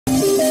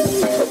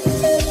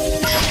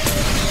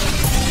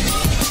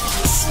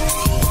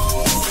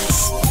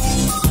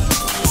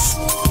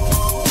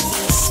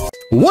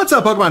What's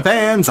up, Pokemon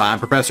fans? I'm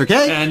Professor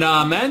K. And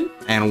Men.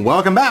 And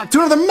welcome back to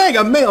another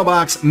Mega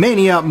Mailbox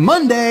Mania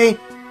Monday.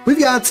 We've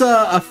got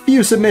a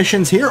few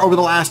submissions here over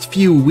the last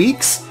few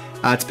weeks.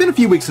 It's been a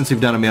few weeks since we've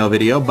done a mail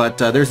video, but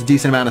there's a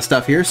decent amount of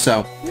stuff here,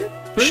 so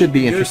should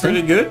be interesting.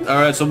 Pretty good.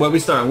 All right, so what are we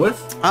starting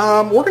with?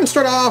 We're going to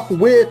start off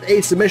with a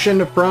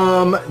submission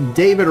from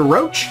David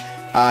Roach.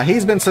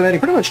 He's been submitting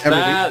pretty much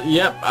everything.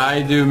 Yep,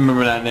 I do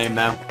remember that name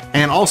now.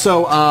 And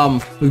also,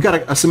 we've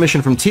got a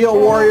submission from TL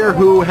Warrior,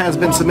 who has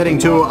been submitting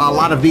to a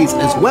lot of these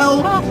as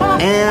well,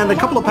 and a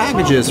couple of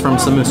packages from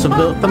some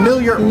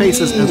familiar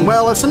faces as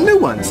well as some new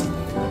ones.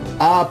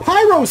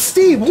 Pyro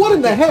Steve, what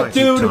in the heck,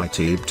 dude?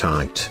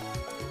 Tight.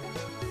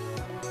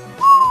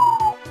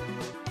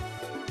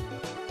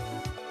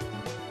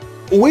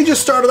 We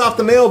just started off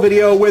the mail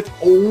video with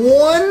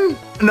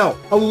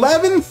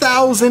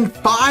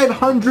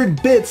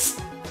 11,500 bits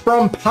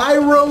from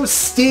Pyro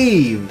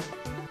Steve.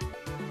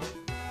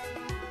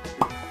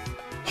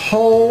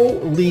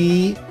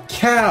 Holy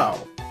cow.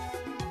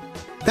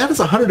 That is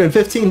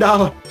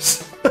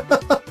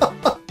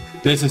 $115.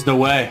 This is the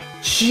way.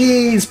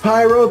 Jeez,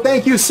 Pyro,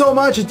 thank you so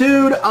much,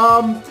 dude.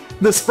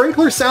 The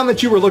sprinkler sound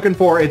that you were looking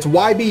for, it's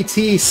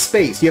YBT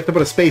space. You have to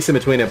put a space in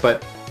between it,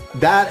 but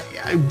that,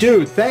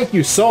 dude, thank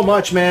you so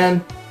much,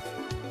 man.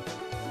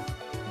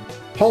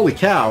 Holy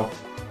cow.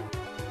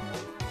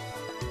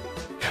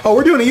 Oh,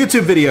 we're doing a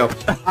YouTube video.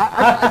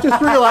 I just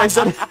realized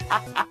that.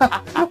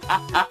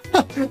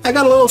 I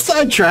got a little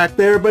sidetracked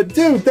there, but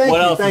dude,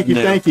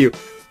 thank you.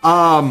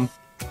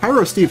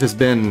 Pyro Steve has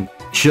been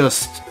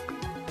just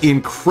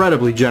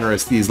incredibly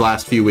generous these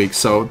last few weeks,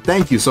 so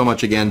thank you so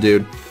much again,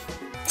 dude.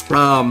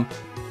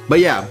 But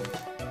yeah,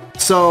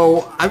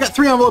 so I've got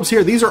 3 envelopes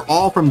here. These are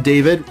all from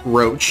David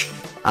Roach.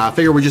 I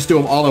figure we just do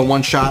them all in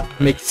one shot.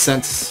 Makes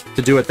sense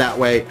to do it that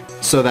way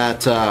so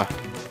that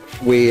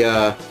we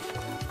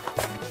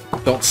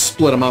don't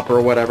split them up or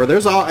whatever.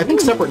 There's all, I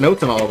think, separate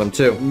notes on all of them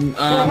too.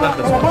 Not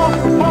this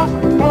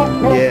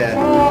one.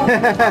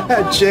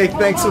 Yeah. Jake,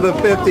 thanks for the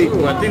 50.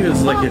 Ooh, I think this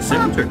is like his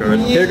signature card.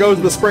 Here goes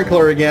the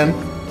sprinkler again.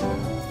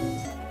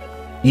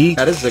 Yeet.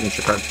 That is a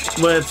signature card.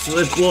 Well,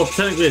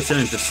 technically it's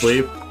sent to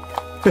sleep.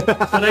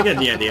 But I get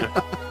the idea.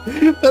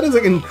 That is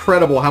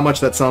incredible how much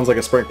that sounds like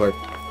a sprinkler.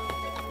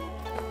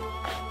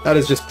 That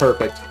is just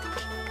perfect.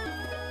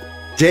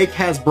 Jake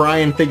has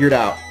Brian figured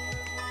out.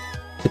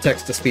 The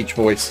text-to-speech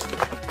voice.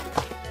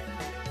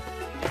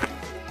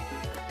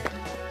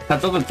 I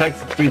thought the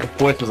text-to-speech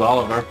voice was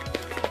Oliver.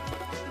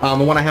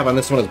 The one I have on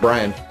this one is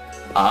Brian.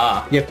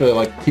 Ah. You have to,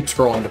 like, keep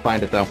scrolling to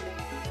find it, though.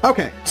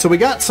 Okay, so we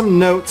got some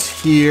notes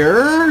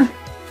here.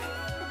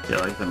 Yeah,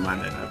 like the mine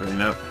didn't have any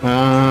note.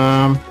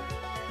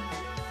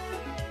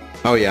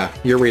 Oh yeah,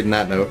 you're reading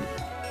that note.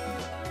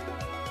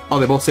 Oh,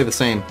 they both say the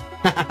same.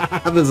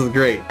 This is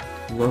great.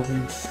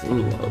 Loving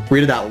slow.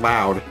 Read it out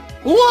loud.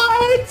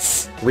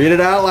 What? Read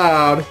it out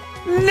loud.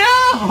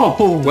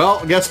 No!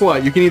 Well, guess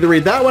what? You can either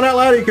read that one out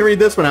loud or you can read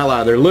this one out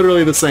loud. They're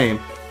literally the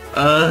same.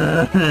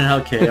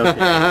 Okay.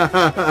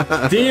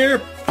 Dear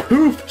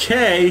Poof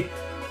K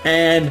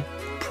and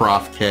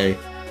Prof K.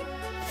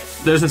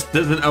 There's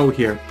an O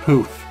here.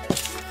 Poof.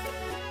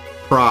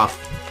 Prof.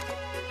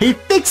 He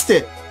fixed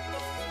it!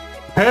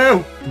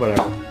 Who?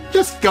 Whatever.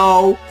 Just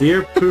go!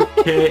 Dear Poof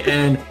K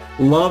and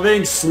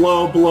loving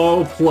slow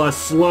blow plus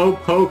slow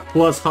poke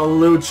plus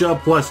halucha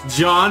plus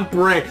John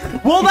Bray.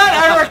 Will that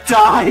Eric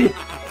die?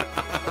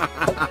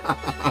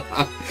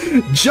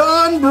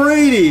 John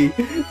Brady!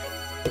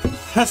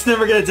 That's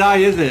never gonna die,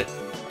 is it?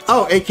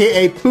 Oh,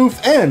 aka Poof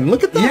N.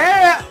 Look at that!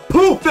 Yeah!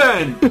 Poof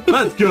N!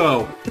 Let's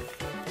go!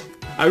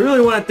 I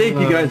really want to thank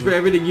you guys for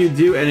everything you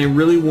do, and it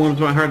really warms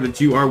my heart that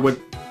you are what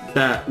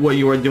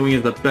you are doing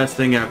is the best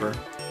thing ever.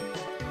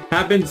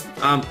 Happens,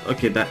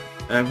 okay, that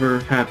ever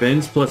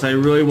happens. Plus, I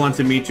really want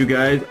to meet you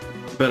guys,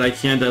 but I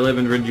can't. I live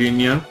in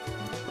Virginia.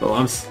 Oh,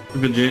 I'm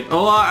Virginia.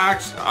 Oh,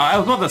 actually, I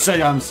was about to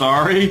say I'm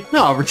sorry.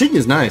 No,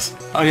 Virginia's nice.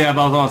 Oh yeah,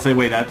 but I was about to say,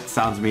 wait, that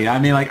sounds mean. I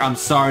mean, like, I'm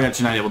sorry that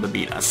you're not able to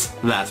meet us.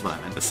 That's what I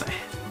meant to say.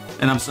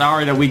 And I'm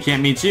sorry that we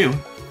can't meet you.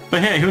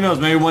 But hey, who knows?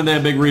 Maybe one day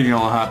a big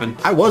regional will happen.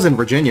 I was in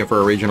Virginia for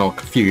a regional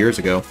a few years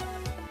ago.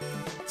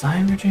 Was I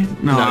in Virginia?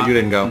 No, you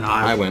didn't go. No,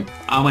 I went.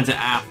 I went to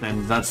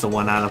Athens. That's the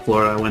one out of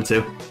Florida I went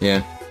to.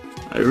 Yeah.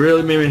 It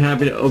really made me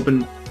happy to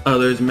open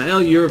others'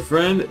 mail. Your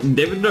friend,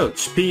 David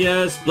Roach.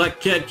 P.S. Black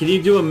Cat, can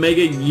you do a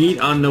mega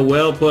yeet on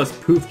Noel plus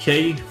Poof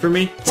K for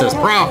me? It says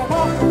Prof.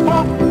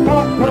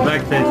 The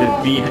back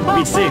says be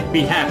safe,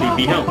 be happy,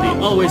 be healthy,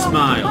 always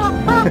smile.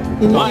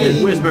 Why is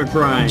Whisper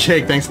crying?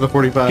 Jake, thanks for the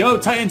 45. Go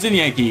Titans and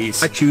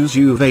Yankees. I choose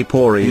you,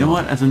 Vaporeon. You know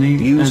what? As a name,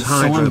 use as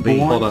someone Hydro B.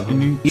 born Hold on.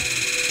 in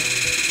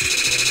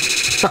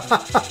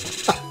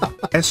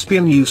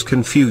Espion use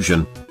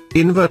confusion.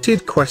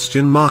 Inverted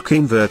question mark,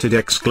 inverted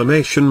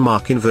exclamation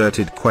mark,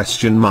 inverted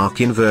question mark,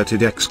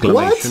 inverted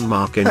exclamation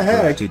mark,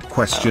 inverted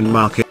question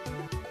mark.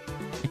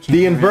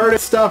 The inverted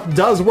stuff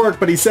does work,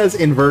 but he says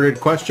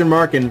inverted question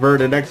mark,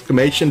 inverted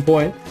exclamation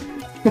point.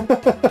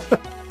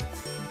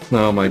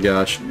 Oh my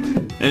gosh.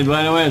 And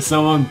by the way, as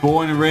someone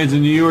born and raised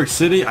in New York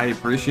City, I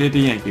appreciate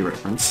the Yankee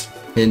reference.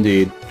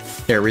 Indeed.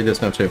 Here, read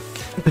this note too.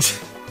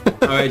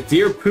 Alright,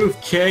 Dear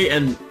Poof K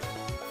and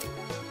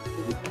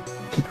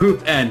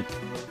Poof N.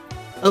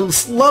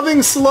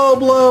 Loving Slow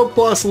Blow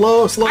plus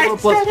Slow Blow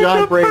plus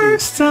John Brady.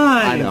 First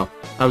time. I know.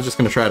 I was just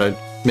gonna try to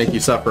make you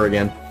suffer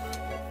again.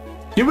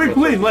 Can we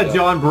please let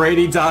John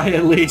Brady die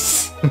at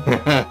least?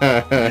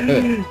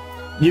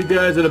 You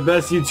guys are the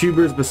best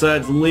YouTubers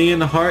besides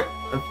Leon Hart.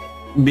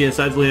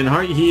 Besides Leon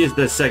Hart, he is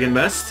the second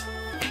best.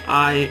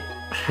 I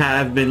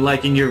have been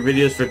liking your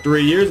videos for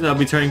 3 years, and I'll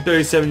be turning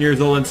 37 years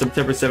old on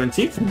September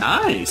 17th.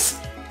 Nice.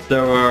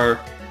 There are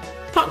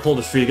pot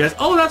holders for you guys.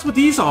 Oh, that's what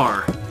these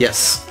are.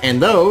 Yes, and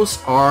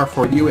those are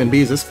for you and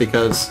Beezus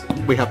because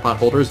we have pot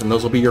holders, and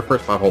those will be your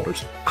first pot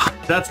holders.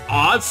 That's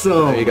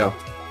awesome. There you go.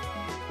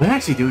 I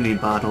actually do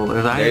need pot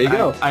holders. There you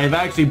go. I have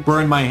actually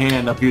burned my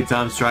hand a few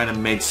times trying to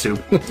make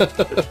soup.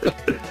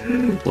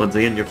 Once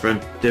again, your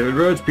friend David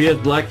Rhodes. P.S.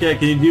 Black Cat,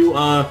 can you do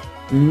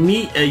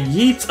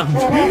yeet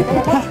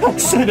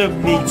instead of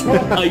meat?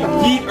 A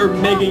yeet or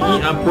mega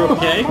yeet on Pro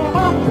K?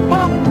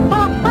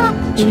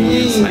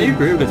 Jeez. I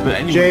agree with this, but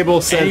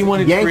Jable says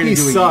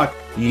Yankees suck.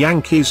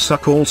 Yankees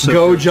suck also.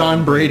 Go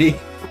John Brady.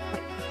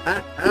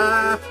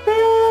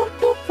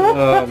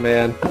 Oh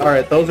man! All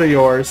right, those are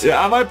yours.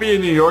 Yeah, I might be a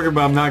New Yorker,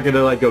 but I'm not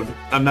gonna like go.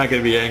 I'm not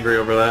gonna be angry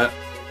over that.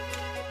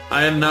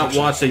 I have not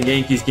watched a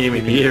Yankees game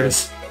in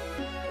years.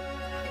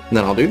 And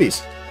then I'll do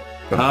these.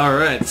 All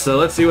right, so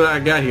let's see what I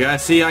got here. I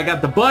see I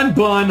got the bun.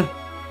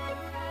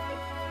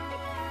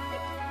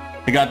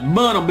 I got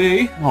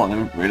Bunnelby. Oh, let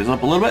me raise this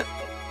up a little bit.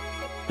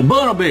 The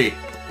Bunnelby.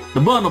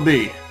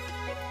 Bunnelby.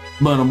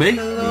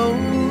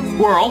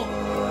 Squirrel.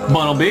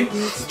 Bunnelby.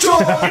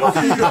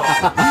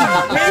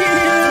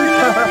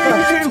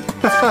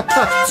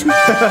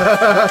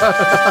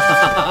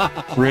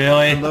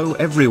 Really? Hello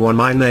everyone,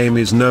 my name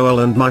is Noel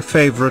and my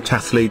favorite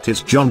athlete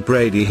is John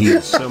Brady. He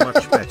is so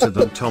much better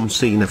than Tom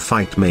Cena.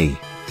 Fight me.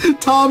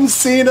 Tom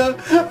Cena?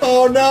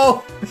 Oh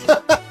no!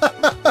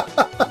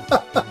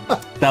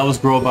 That was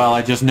Grovile,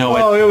 I just know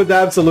it. Oh, it was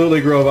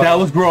absolutely Grovile. That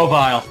was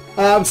Grovile.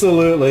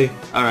 Absolutely.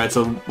 Alright,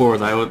 so where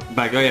was I?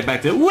 Back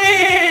to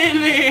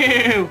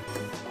Willow!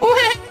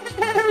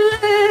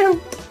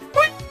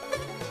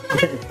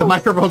 The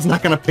microphone's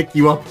not gonna pick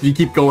you up if you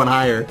keep going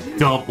higher.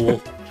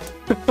 Double.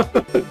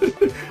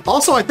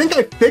 Also, I think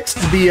I fixed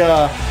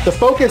the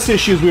focus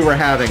issues we were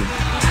having,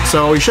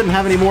 so we shouldn't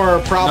have any more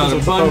problems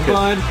with the focus.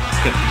 Got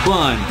the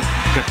bun.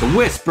 Got the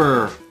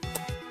whisper.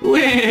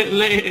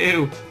 Willow.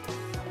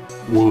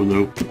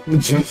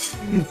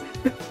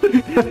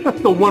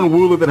 The one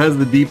Wooloo that has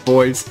the deep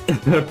voice.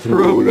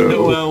 Pro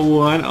Noel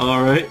one.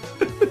 All right.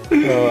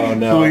 Oh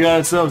no. So we got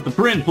ourselves the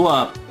Print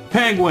Plop,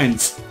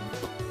 Penguins.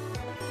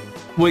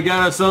 We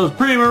got ourselves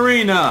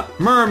Primarina,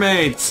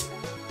 Mermaids.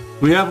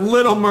 We have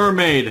Little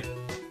Mermaid.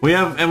 We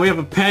have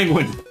a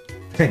penguin.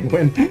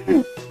 Penguin.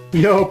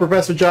 Yo,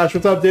 Professor Josh,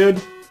 what's up,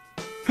 dude?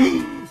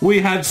 We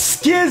have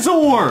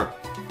Skizor.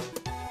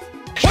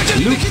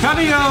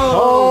 Lucario.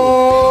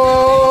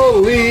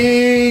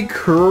 Holy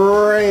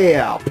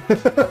crap.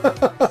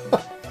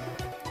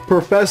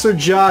 Professor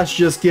Josh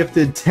just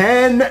gifted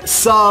 10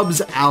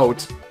 subs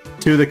out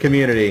to the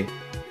community.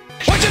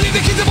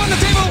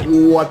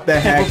 What the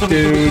heck,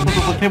 dude?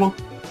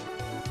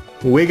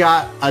 We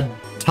got a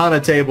ton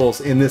of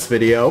tables in this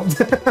video.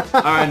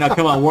 Alright, now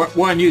come on. We're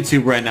on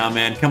YouTube right now,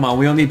 man. Come on.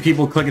 We don't need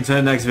people clicking to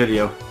the next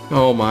video.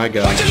 Oh my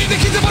god.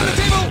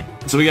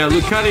 So we got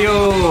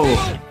Lucario,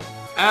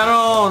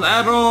 Aaron,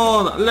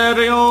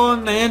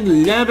 Larion, and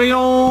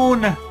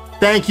Larion.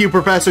 Thank you,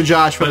 Professor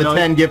Josh, for the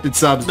 10 gifted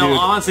subs, dude. No,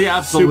 honestly,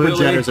 absolutely.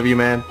 Super generous of you,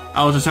 man.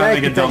 I was just trying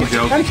to make a dumb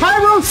joke. And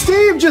Cairo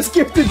Steve just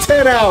gifted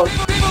 10 out.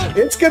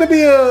 It's gonna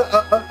be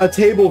a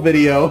table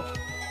video.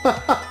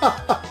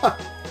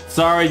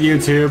 Sorry,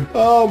 YouTube.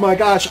 Oh my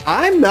gosh,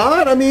 I'm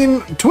not. I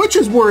mean, Twitch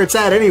is where it's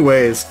at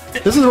anyways.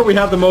 This is where we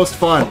have the most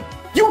fun.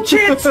 You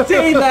can't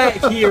say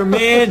that here,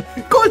 man.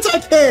 Of course I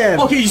can.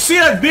 Okay, you see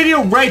that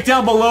video right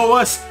down below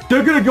us?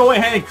 They're gonna go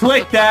ahead and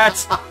click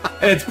that.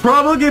 And it's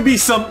probably gonna be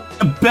some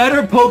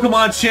better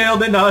Pokemon channel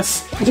than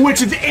us,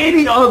 which is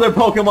any other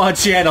Pokemon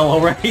channel,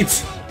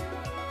 alright?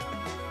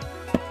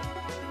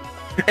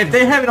 If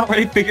they haven't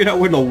already figured out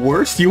we're the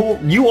worst, you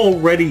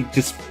already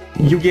just,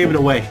 you gave it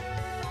away.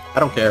 I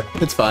don't care.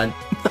 It's fine.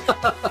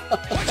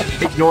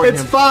 Ignore him.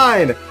 It's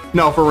fine.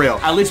 No, for real.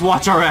 At least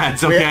watch our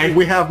ads, okay?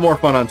 We have more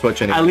fun on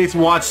Twitch anyway. At least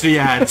watch the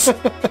ads.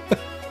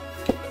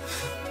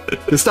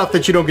 The stuff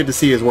that you don't get to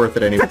see is worth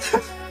it anyway.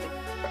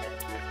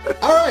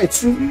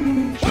 Alright.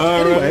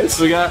 Anyways,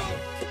 we got...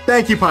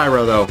 Thank you,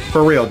 Pyro, though.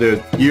 For real,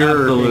 dude. You're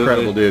Absolutely.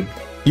 incredible, dude.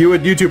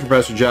 You too,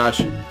 Professor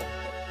Josh.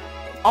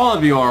 All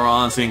of you are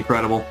honestly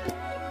incredible.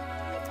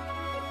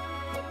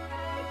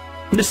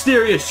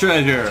 Mysterious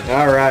treasure.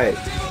 Alright.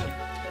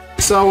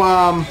 So,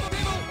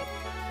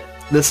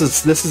 this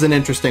is an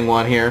interesting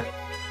one here.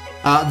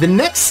 The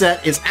next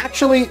set is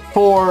actually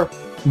for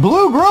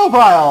Blue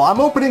Grovile. I'm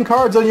opening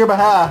cards on your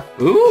behalf.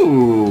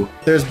 Ooh.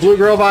 There's Blue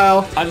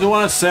Grovile. I just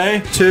want to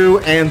say 2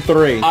 and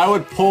 3. I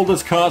would pull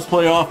this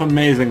cosplay off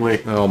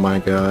amazingly. Oh my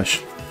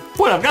gosh.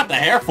 What? I've got the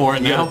hair for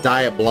it You now. gotta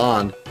dye it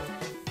blonde.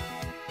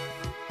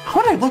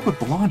 How would I look with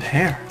blonde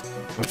hair?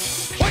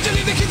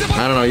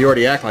 I don't know, you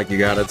already act like you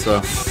got it,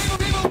 so...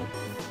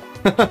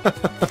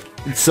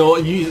 So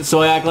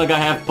I act like I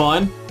have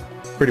fun?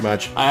 Pretty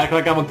much. I act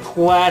like I'm a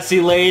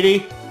classy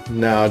lady?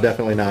 No,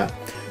 definitely not.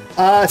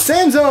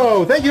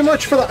 Samzo, thank you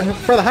much for the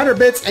 100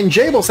 bits, and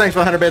Jables, thanks for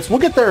the 100 bits. We'll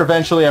get there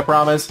eventually, I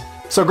promise.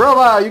 So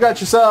Grova, you got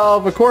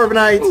yourself a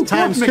Corviknight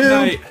times 2.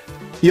 Knight.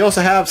 You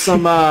also have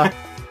some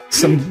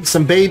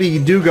some baby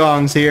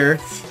dugongs here.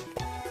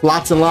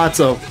 Lots and lots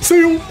of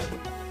seal.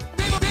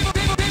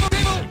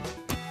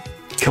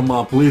 Come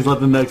on, please let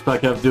the next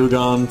pack have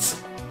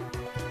dugongs.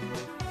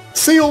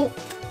 Seal.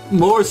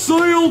 More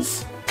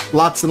seals.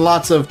 Lots and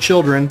lots of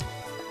children.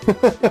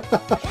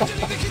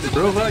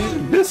 Grova, you're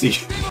busy.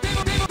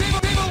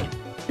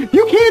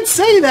 You can't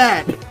say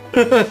that!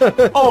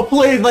 Oh,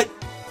 please, like...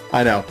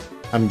 I know.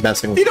 I'm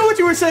messing with you. You know what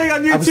you were saying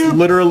on YouTube? I was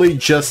literally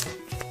just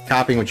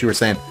copying what you were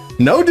saying.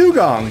 No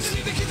dugongs.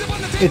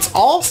 It's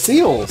all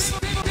seals.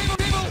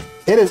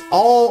 It is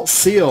all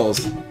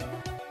seals.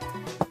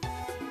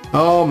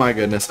 Oh my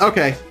goodness.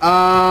 Okay.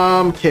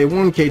 K1,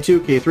 K2,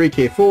 K3,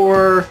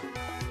 K4,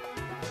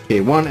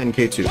 K1, and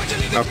K2.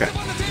 Okay.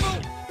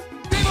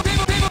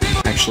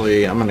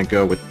 Actually, I'm gonna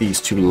go with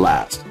these two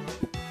last.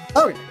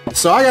 Okay.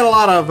 So I got a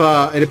lot of,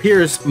 it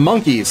appears,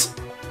 monkeys.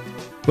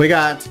 We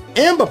got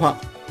Ambipom,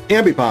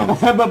 and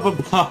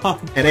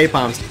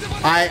Apoms.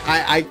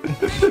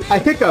 I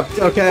hiccuped,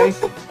 okay?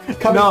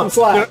 Coming from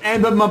Slack. They're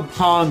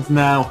Ambipoms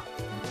now.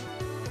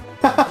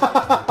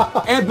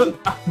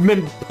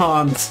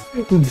 Ambipoms.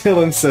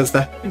 Dylan says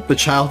that the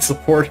child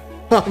support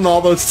on all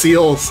those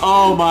seals.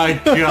 Oh my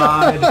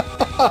god.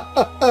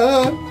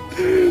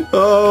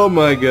 Oh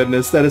my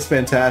goodness, that is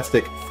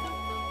fantastic.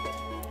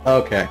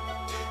 Okay.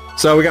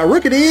 So we got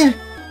Rookity,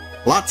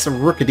 lots of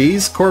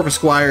Rookities,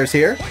 Corvisquires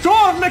here.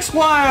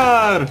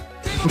 Corvisquire!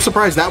 I'm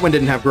surprised that one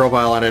didn't have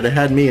Grovyle on it. It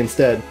had me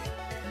instead.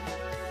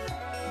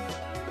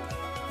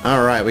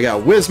 Alright, we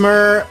got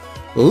Whismur,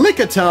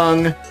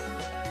 Lickitung.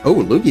 Oh,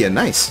 Lugia,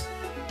 nice.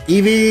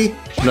 Eevee,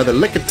 another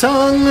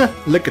Lickitung,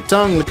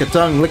 Lickitung,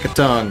 Lickitung,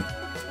 Lickitung.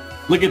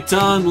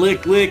 Lickitung,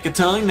 lick a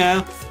tongue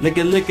now. Lick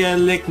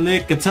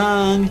a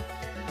tongue.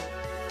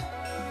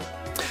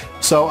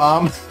 So,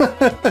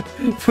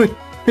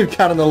 we've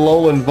got an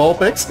Alolan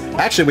Vulpix.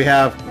 Actually, we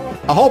have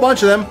a whole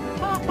bunch of them.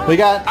 We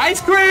got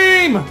ice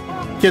cream!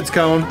 Kids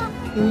Cone.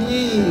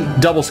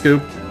 Double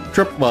Scoop.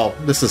 Well,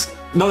 this is...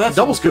 No, that's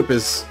Double Scoop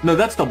is... No,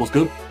 that's Double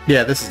Scoop.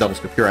 Yeah, this is Double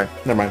Scoop. You're right.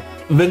 Never mind.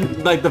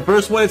 Then, like, the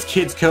first one is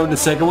Kids Cone, the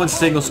second one's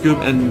Single Scoop,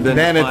 and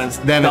then it's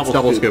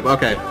Double Scoop.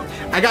 Okay.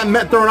 I got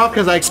thrown off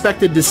because I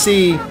expected to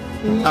see...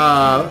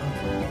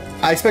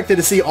 I expected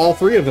to see all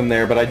three of them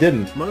there, but I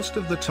didn't. Most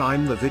of the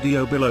time, the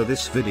video below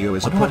this video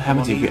is a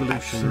Pokemon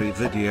Evolutionary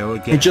video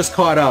again. He just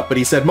caught up, but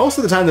he said most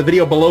of the time the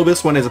video below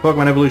this one is a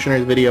Pokemon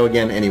Evolutionaries video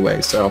again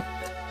anyway, so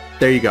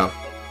there you go.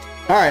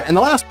 Alright, and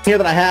the last one here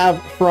that I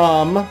have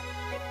from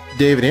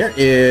David here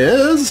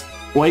is...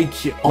 White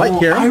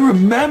Kyurem. I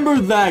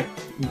remember that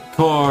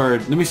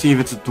card. Let me see if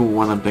it's the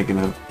one I'm thinking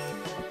of.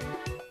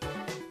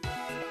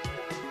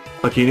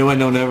 Okay, you know what?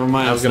 No, never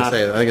mind. I was going to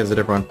say, I think it's a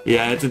different one.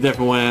 Yeah, it's a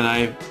different one, and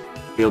I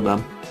feel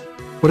dumb.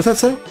 What does that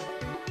say?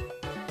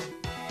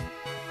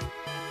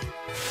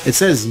 It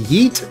says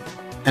yeet,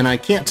 and I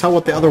can't tell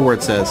what the other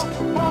word says.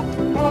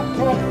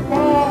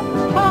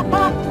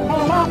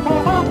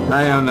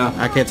 I don't know.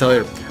 I can't tell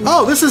you.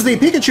 Oh, this is the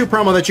Pikachu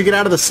promo that you get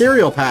out of the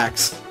cereal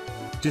packs.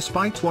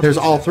 Despite what there's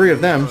all three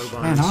of them.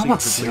 Man, how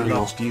about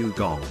cereal?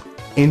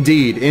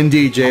 Indeed,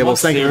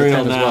 Jables. Thank you for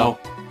that as well.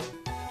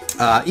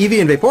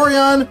 Eevee and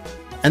Vaporeon.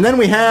 And then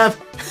we have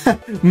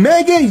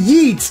Mega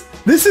Yeet.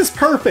 This is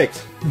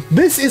perfect.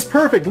 This is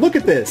perfect. Look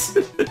at this.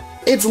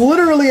 It's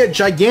literally a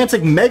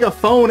gigantic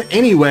megaphone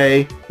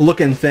anyway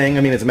looking thing.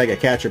 I mean, it's a mega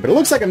catcher, but it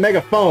looks like a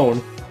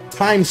megaphone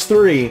times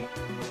 3.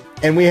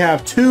 And we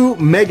have 2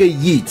 Mega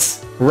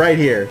Yeets right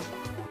here.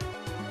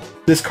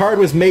 This card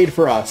was made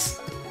for us.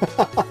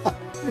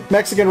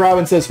 Mexican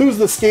Robin says, who's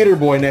the skater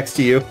boy next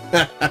to you?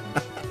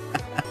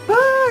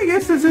 I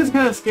guess this is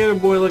kind of skater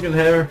boy looking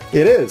hair.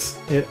 It is.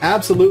 It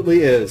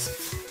absolutely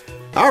is.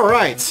 All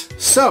right.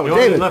 So,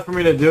 David. All left for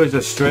me to do is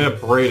just straight up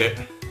braid it.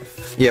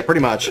 Yeah,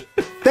 pretty much.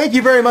 Thank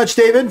you very much,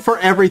 David, for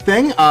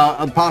everything.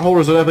 The pot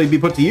holders will definitely be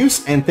put to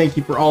use, and thank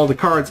you for all the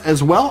cards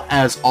as well,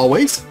 as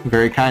always.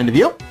 Very kind of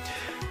you.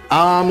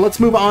 Let's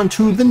move on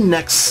to the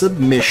next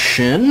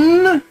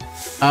submission.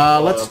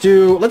 Let's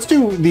do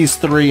these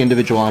 3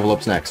 individual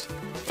envelopes next.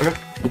 Okay.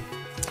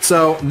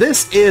 So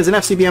this is an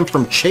FCBM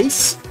from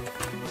Chase.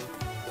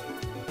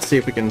 Let's see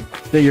if we can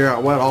figure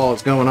out what all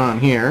is going on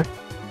here.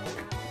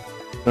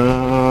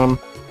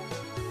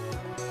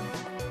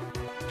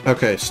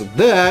 Okay, so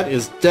that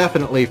is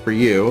definitely for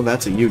you.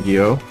 That's a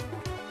Yu-Gi-Oh!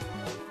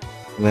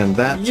 And then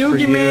that's for you.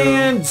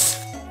 Yu-Gi-Mans!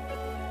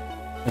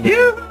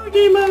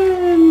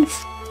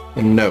 Yu-Gi-Mans!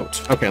 A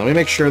note. Okay, let me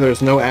make sure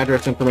there's no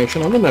address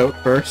information on the note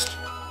first.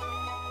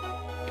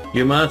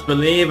 You must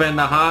believe in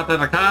the heart of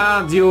the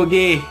cards,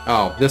 Yugi.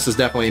 Oh, this is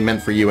definitely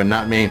meant for you and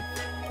not me.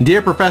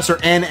 Dear Professor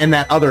N and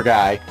that other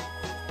guy.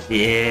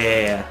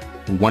 Yeah.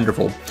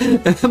 Wonderful.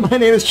 My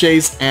name is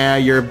Chase,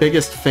 your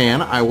biggest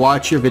fan. I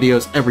watch your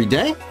videos every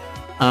day.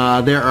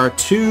 There are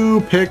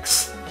 2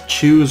 picks.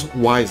 Choose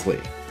wisely.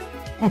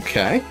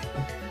 Okay.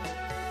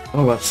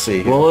 Oh, let's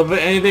see. Well, if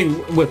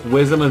anything with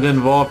wisdom is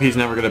involved, he's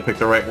never going to pick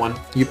the right one.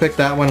 You pick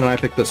that one, and I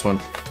pick this one.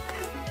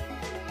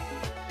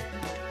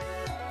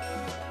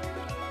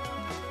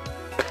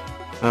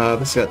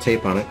 This has got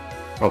tape on it.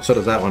 Oh, so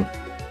does that one.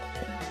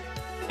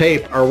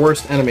 Tape, our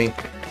worst enemy.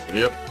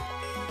 Yep.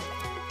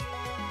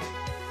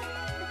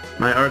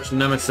 My arch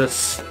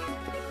nemesis.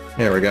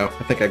 There we go.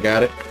 I think I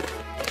got it.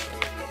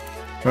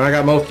 Well, I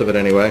got most of it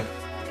anyway.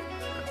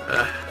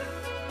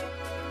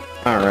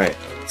 Alright.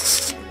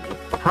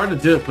 Hard to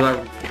do it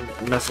without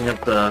messing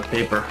up the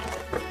paper.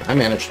 I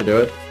managed to do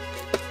it.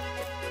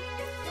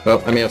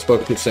 Oh, I may have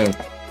spoken too soon.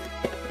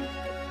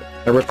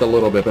 I ripped a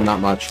little bit, but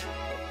not much.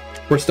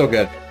 We're still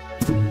good.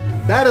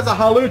 That is a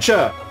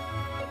Halucha!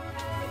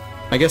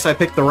 I guess I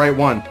picked the right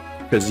one,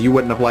 because you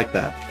wouldn't have liked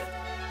that.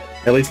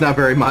 At least not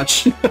very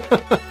much.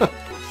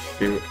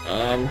 Shoot,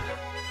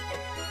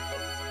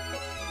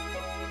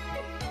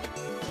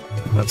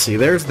 Let's see,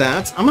 there's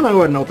that. I'm gonna go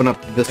ahead and open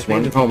up this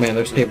one. Oh man,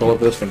 there's tape all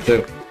over this one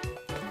too.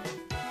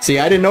 See,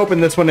 I didn't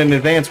open this one in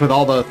advance with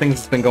all the things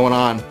that's been going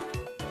on.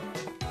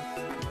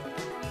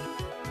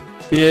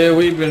 Yeah,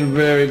 we've been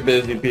very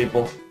busy,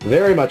 people.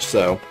 Very much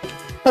so.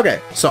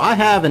 Okay, so I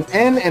have an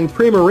N and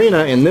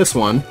Primarina in this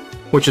one,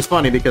 which is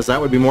funny because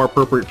that would be more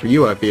appropriate for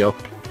you, I feel.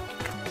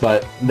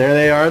 But there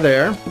they are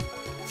there.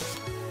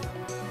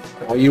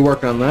 While you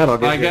work on that, I'll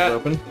get yours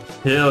open.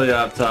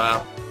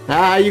 Helioptile.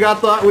 Ah,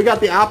 we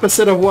got the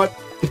opposite of what...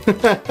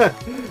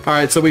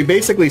 Alright, so we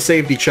basically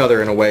saved each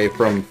other in a way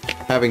from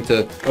having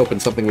to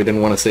open something we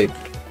didn't want to see.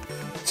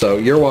 So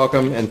you're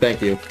welcome, and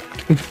thank you.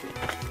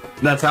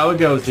 That's how it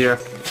goes here.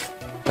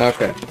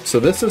 Okay, so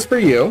this is for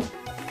you.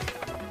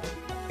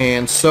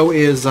 And so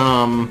is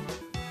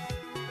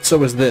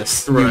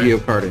this Yu-Gi-Oh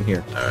card in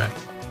here. Alright.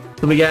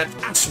 So we got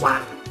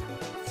Aswa.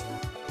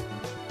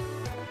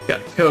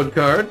 Got a code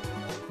card.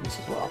 This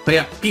as well. We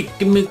got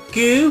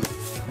Pikachu,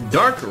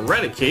 Dark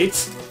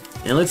Eradicates,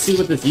 and let's see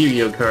what this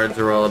Yu-Gi-Oh cards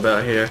are all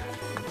about here.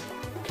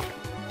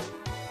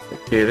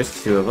 Okay,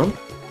 there's 2 of them.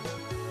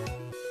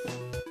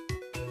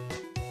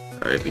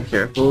 Alright, be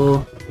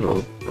careful.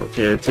 Oh,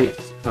 okay, take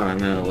time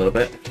in a little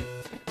bit.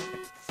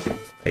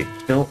 I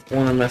don't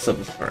want to mess up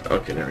this part.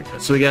 Okay, there we go.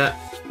 So we got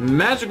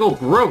Magical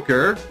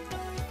Broker,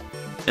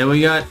 and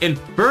we got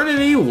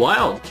Infernity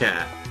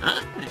Wildcat.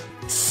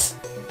 Nice.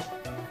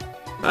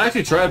 I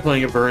actually tried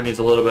playing Infernities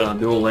a little bit on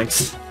Duel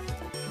Links.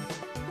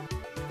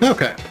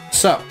 Okay,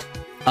 so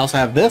I also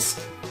have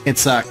this.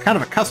 It's kind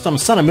of a custom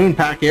Sun and Moon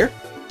pack here.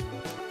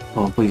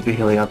 Oh, please be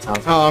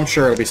Helioptiles. Oh, I'm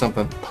sure it'll be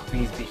something.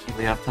 Please be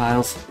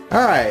Helioptiles.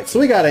 Alright, so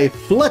we got a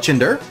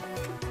Fletchender.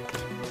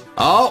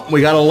 Oh,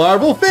 we got a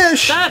Larval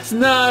Fish! That's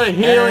not a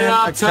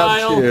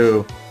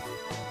Helioptile!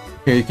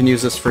 Here, you can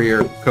use this for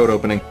your code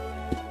opening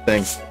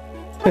thing.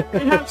 We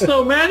have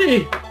so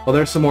many! Well,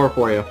 there's some more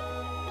for you.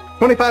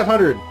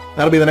 2,500.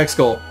 That'll be the next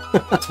goal.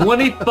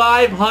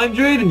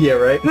 2,500? Yeah,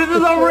 right? This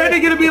is already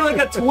going to be like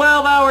a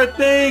 12-hour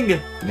thing!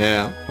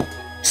 Yeah.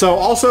 So,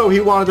 also, he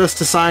wanted us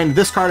to sign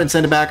this card and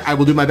send it back. I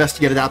will do my best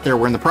to get it out there.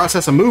 We're in the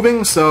process of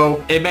moving,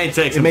 so... It may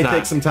take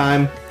some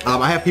time.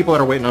 I have people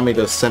that are waiting on me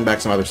to send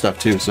back some other stuff,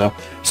 too, so...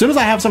 As soon as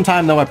I have some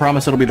time, though, I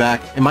promise it'll be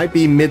back. It might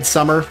be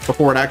midsummer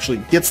before it actually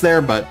gets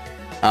there, but...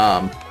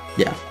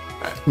 yeah.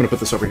 I'm gonna put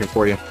this over here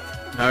for you.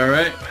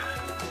 Alright.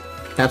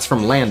 That's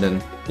from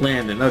Landon.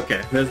 Landon,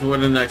 okay. That's what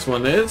the next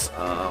one is.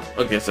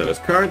 Okay, so there's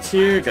cards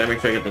here. Gotta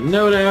make sure I get the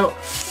note out.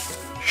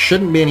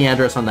 Shouldn't be any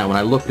address on that one.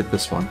 I looked at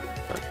this one.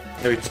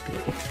 Maybe just...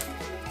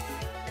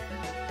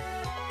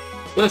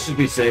 Let's just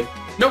be safe.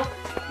 Nope.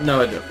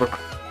 No idea.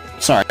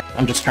 Sorry,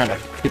 I'm just trying to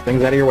get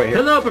things out of your way here.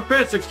 Hello,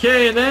 Professor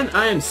K, and then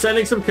I am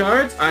sending some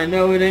cards. I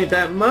know it ain't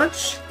that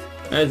much,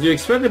 as you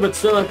expected, but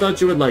still I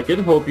thought you would like it.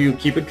 Hope you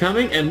keep it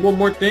coming. And one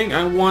more thing,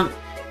 I want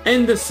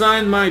N to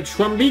sign my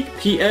Trumbeak.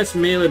 P.S.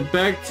 Mail it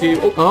back to...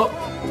 Oh,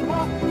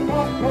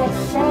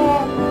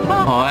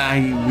 I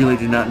really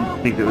did not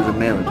think there was a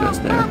mail address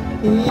there.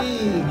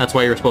 That's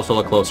why you were supposed to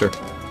look closer.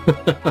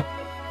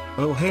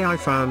 Oh hey, I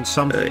found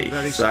something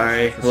very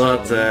sorry.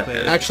 What's that?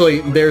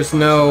 Actually, there's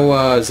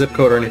no zip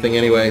code or anything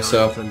anyway,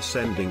 so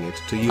sending it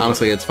to you.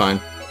 Honestly, it's fine.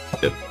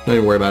 Don't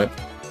even worry about it.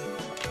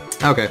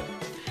 Okay.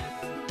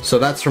 So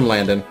that's from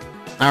Landon.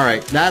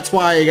 Alright, that's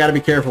why you gotta be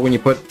careful when you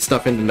put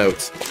stuff into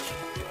notes.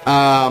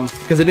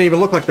 Because it didn't even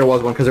look like there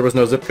was one because there was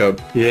no zip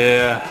code.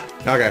 Yeah.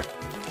 Okay.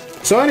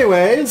 So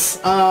anyways,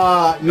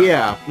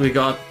 yeah. We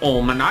got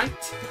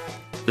Almanite,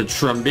 the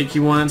Trumbeak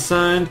you wanted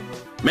signed,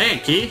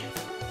 Mankey,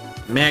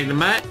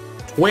 Magnemite,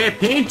 12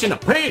 pinch and a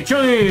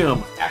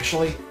pinch-em!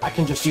 Actually, I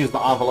can just use the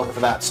envelope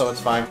for that, so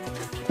it's fine.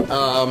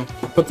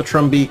 Put the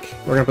Trumbeak,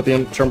 we're gonna put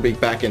the Trumbeak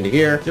back into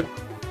here. Yep.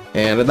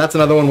 And that's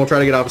another one we'll try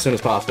to get off as soon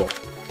as possible.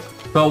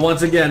 But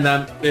once again,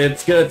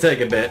 it's gonna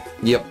take a bit.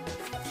 Yep.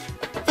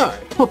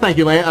 Alright. Well, thank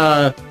you,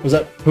 Landon.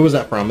 Who was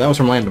that from? That was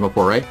from Landon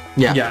before, right?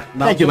 Yeah. Yeah.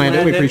 Thank you,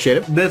 Landon. We appreciate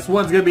it. This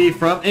one's gonna be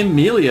from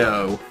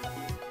Emilio.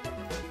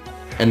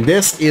 And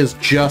this is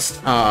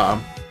just,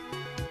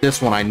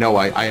 this one I know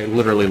I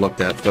literally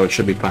looked at, so it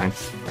should be fine.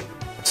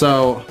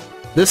 So,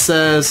 this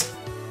says,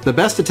 the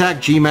best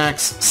attack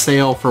G-Max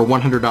sale for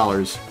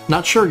 $100.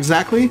 Not sure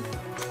exactly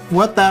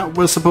what that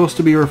was supposed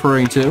to be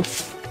referring to,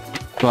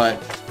 but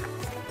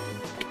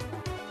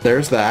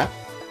there's that.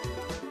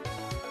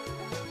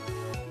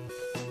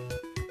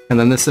 And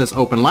then this says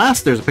open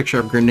last. There's a picture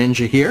of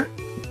Greninja here.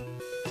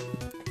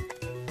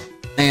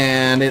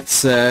 And it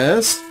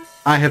says,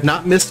 I have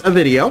not missed a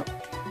video.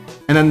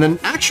 And then the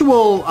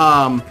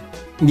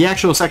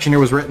actual section here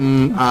was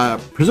written,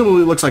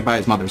 presumably looks like by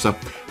his mother. So,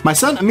 my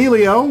son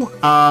Emilio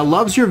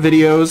loves your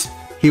videos.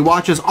 He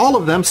watches all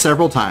of them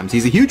several times.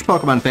 He's a huge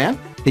Pokemon fan.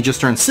 He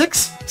just turned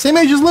 6, same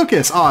age as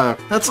Lucas. Oh,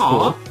 that's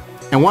cool.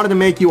 And wanted to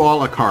make you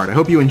all a card. I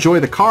hope you enjoy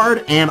the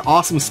card and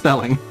awesome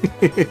spelling.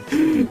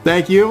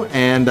 Thank you,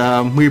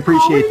 and we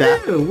appreciate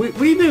that.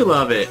 We do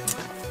love it.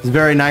 It's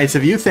very nice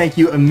of you. Thank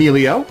you,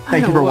 Emilio.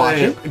 Thank you for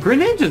watching.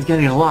 Greninja's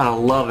getting a lot of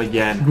love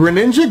again.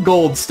 Greninja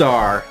Gold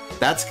Star.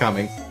 That's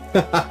coming.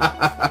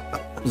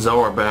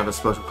 Zora better have a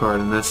special card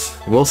in this.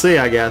 We'll see,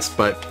 I guess,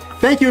 but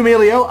thank you,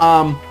 Emilio.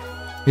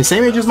 He's the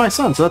same age as my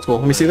son, so that's cool.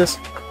 Let me see this.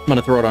 I'm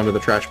gonna throw it onto the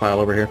trash pile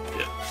over here.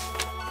 Yeah.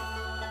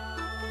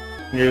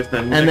 Here's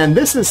the next. And then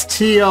this is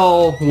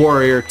TL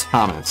Warrior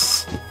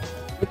Thomas.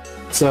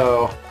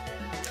 So,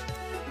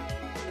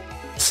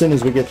 as soon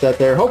as we get that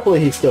there, hopefully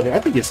he's still here. I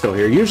think he's still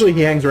here. Usually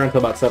he hangs around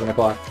until about 7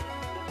 o'clock.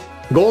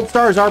 Gold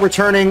Stars are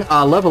returning,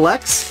 Level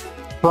X,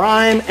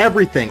 Prime,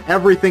 everything.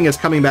 Everything is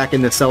coming back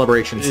in this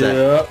celebration set.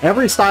 Yep.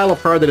 Every style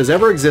of card that has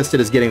ever existed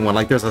is getting one.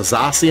 Like there's a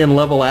Zacian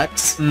Level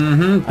X.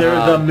 Mm-hmm.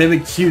 There's a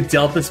Mimikyu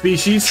Delta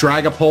species.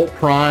 Dragapult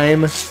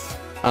Prime.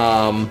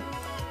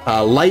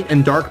 Light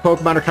and Dark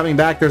Pokemon are coming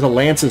back. There's a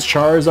Lance's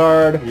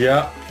Charizard.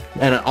 Yeah.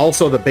 And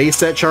also the base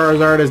set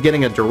Charizard is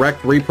getting a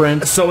direct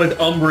reprint. So is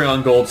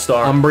Umbreon Gold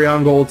Star.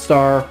 Umbreon Gold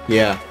Star.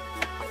 Yeah.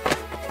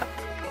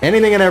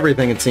 Anything and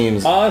everything, it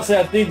seems. Honestly,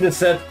 I think this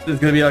set is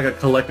going to be like a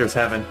collector's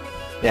heaven.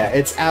 Yeah,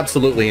 it's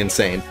absolutely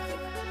insane.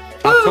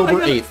 October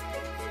 8th.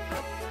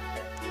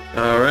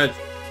 Alright.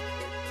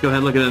 Go ahead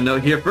and look at a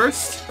note here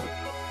first.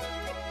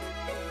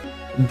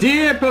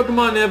 Dear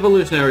Pokemon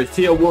Evolutionaries,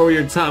 TL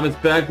Warrior Thomas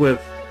back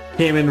with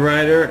Kamen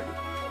Rider.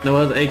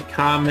 No, it was a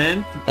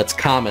Kamen. That's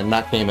Common,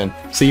 not Kamen.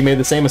 So you made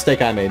the same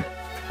mistake I made.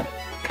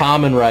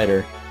 Kamen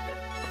Rider.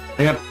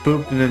 I got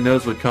pooped in the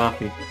nose with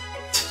coffee.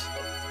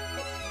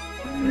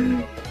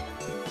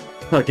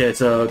 Okay,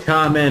 so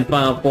Kamen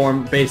final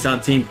form based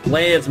on Team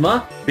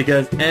Plasma,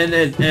 because N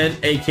is N,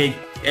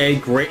 aka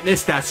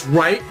greatness, that's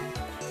right.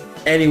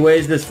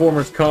 Anyways, this form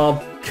is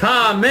called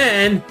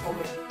Kamen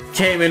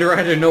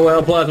Rider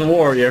Noel Plasma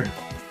Warrior.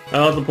 I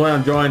also plan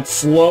on drawing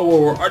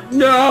slower.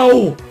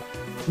 No!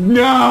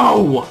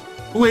 No!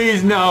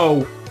 Please,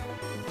 no!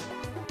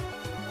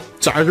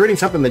 So I was reading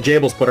something that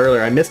Jables put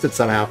earlier. I missed it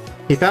somehow.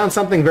 He found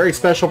something very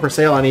special for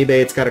sale on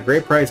eBay. It's got a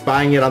great price,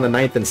 buying it on the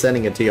 9th and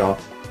sending it to y'all.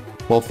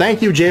 Well,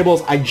 thank you,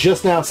 Jables. I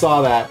just now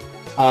saw that.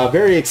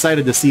 Very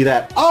excited to see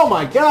that. Oh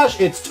my gosh,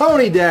 it's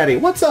Tony Daddy.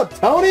 What's up,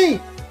 Tony?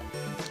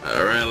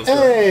 Alright, let's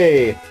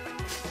go.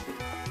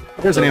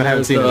 There's a name I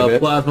haven't seen in a bit.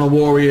 Plasma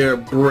Warrior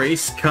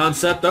Brace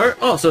concept art.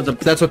 Oh, so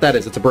that's what that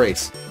is. It's a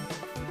brace.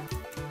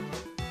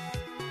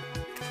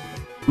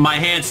 My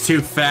hand's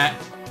too fat.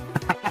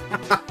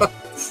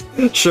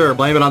 Sure,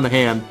 blame it on the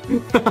hand.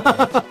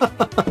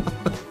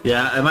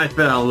 Yeah, it might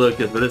fit on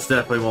Lucas, but this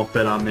definitely won't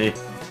fit on me.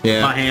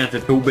 Yeah. My hands are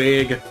too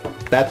big.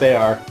 That they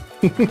are.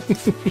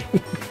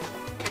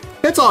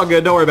 It's all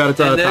good. Don't worry about it.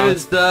 And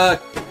there's the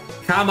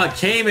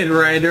Kamen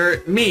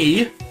Rider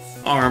me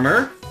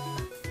armor.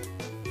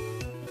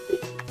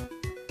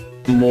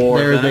 More.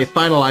 There's a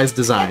finalized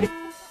design.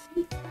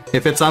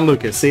 If it's on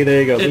Lucas, see,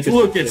 there you go. It's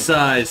Lucas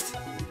sized.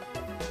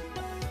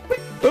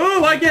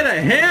 Oh, I get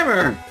a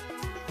hammer.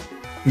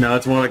 No,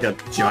 it's more like a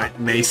giant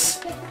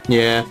mace.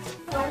 Yeah.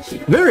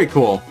 Very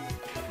cool.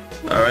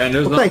 All right.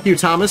 Well, thank you,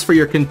 Thomas, for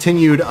your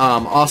continued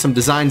awesome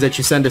designs that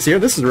you send us here.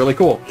 This is really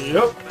cool.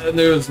 Yep. And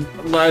there's,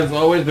 as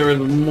always, there is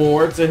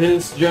more to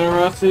his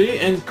generosity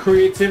and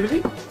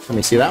creativity. Let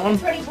me see that one.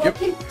 Yep.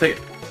 Take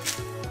it.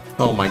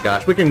 Oh my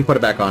gosh. We can put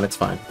it back on. It's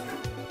fine.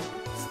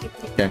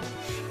 Okay.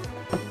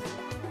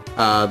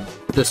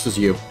 This is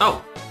you.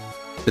 Oh.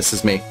 This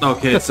is me.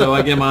 Okay, so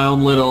I get my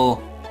own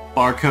little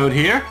barcode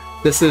here.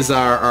 This is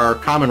our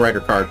Kamen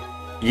Rider card.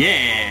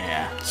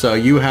 Yeah. So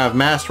you have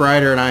Masked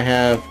Rider and I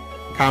have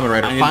Kamen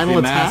Rider. Final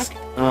attack.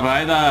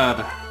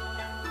 Rider.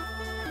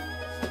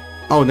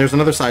 Oh, and there's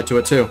another side to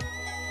it too.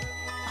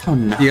 Oh,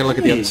 nice. You gotta look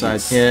at the other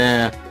side.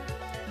 Yeah.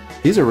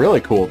 These are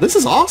really cool. This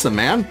is awesome,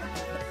 man.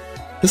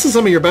 This is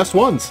some of your best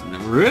ones.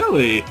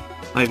 Really?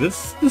 Like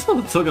this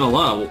one took a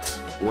lot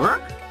of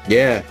work.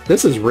 Yeah,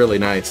 this is really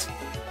nice.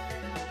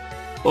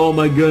 Oh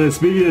my goodness,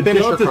 speaking of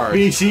Delta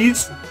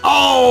species.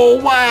 Oh,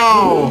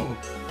 wow!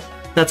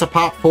 That's a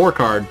Pop 4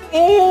 card.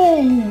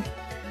 Oh!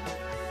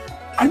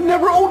 I've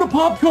never owned a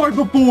Pop card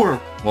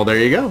before! Well, there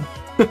you go.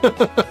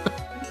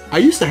 I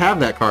used to have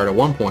that card at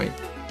one point.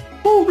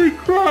 Holy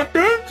crap,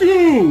 thank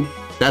you!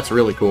 That's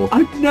really cool.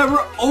 I've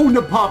never owned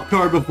a Pop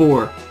card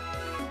before.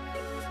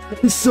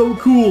 It's so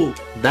cool.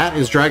 That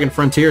is Dragon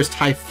Frontier's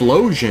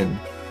Typhlosion.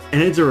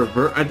 And it's a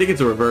reverse. I think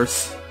it's a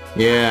reverse.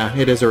 Yeah,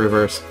 it is a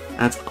reverse.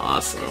 That's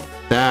awesome.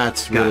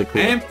 That's really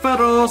cool.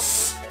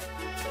 Ampharos.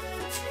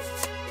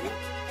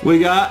 We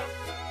got...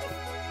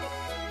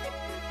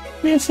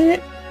 Can I say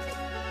it?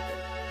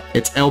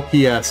 It's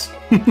LPS.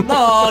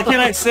 No, can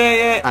I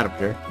say it? I don't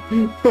care.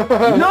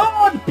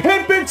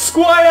 Non-Pimpin'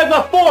 Squire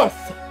the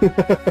Fourth!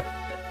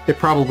 It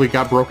probably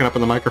got broken up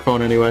in the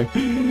microphone anyway.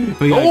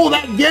 Oh,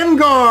 that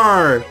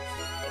Gengar!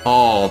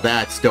 Oh,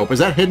 that's dope. Is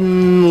that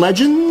Hidden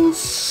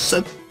Legends?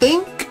 I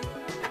think?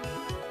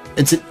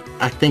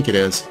 I think it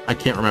is. I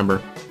can't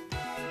remember.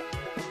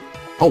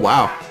 Oh,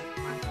 wow.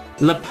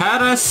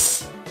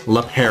 Lapras.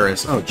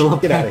 Lapras. Oh,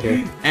 geez, get out of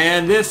here.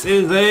 And this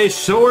is a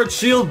Sword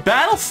Shield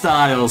Battle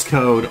Styles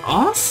code.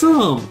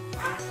 Awesome.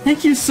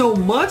 Thank you so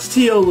much,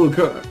 TL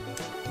Lucar.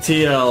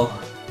 TL.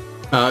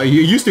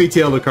 You used to be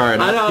TL Lucar,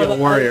 not TL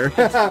Warrior.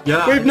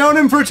 Yeah. We've known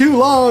him for too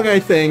long, I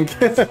think.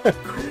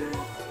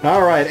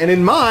 All right, and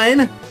in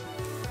mine,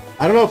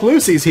 I don't know if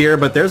Lucy's here,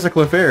 but there's a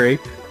Clefairy.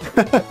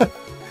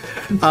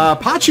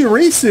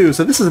 Pachirisu.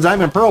 So this is a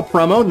Diamond Pearl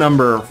promo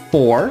number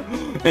 4.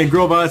 And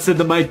Grobot said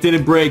the mic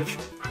didn't break.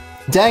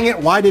 Dang it,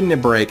 why didn't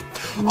it break?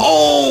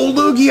 Oh,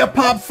 Lugia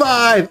Pop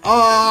 5!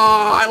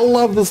 Oh, I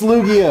love this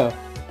Lugia.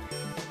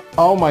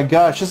 Oh my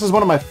gosh, this is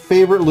one of my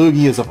favorite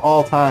Lugias of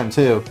all time,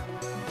 too.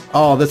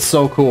 Oh, that's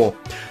so cool.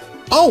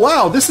 Oh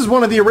wow, this is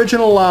one of the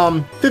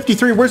original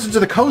 53 Wizards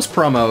of the Coast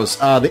promos,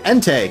 the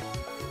Entei,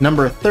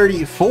 number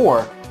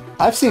 34.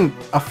 I've seen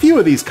a few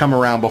of these come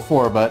around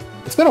before, but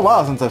it's been a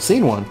while since I've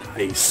seen one.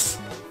 Nice.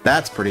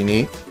 That's pretty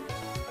neat.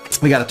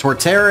 We got a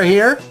Torterra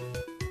here.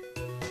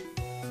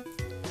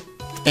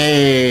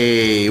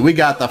 Hey, we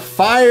got the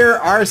Fire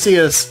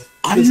Arceus.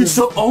 I used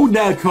to own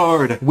that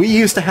card. We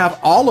used to have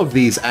all of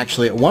these,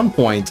 actually, at one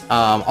point.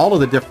 All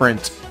of the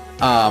different...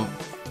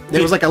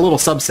 it was like a little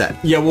subset.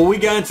 Yeah, well, we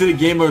got into the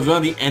game where it was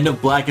around the end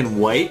of Black and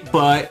White,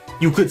 but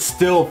you could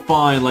still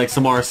find, like,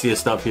 some Arceus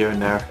stuff here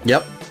and there.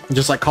 Yep,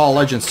 just like Call of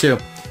Legends, too.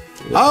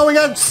 Yep. Oh, we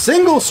got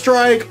Single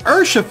Strike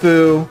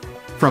Urshifu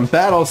from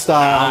Battle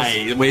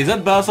Styles. Wait, is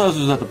that Battle Styles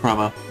or is that the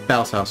promo?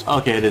 Battle Styles.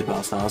 Okay, it is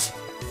Battle Styles.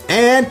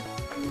 And...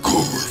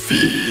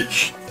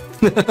 Corfish.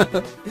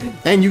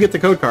 And you get the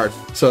code card,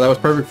 so that was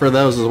perfect for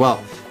those as well.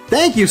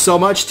 Thank you so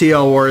much,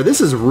 TL Warrior.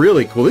 This is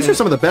really cool. These are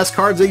some of the best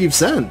cards that you've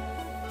sent.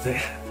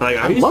 Like,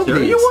 I love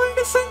these. You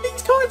wanting to send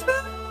these cards,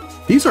 man?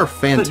 These are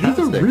fantastic.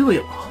 These are really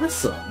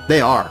awesome. They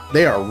are.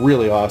 They are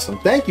really awesome.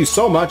 Thank you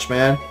so much,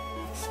 man.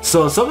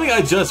 So, something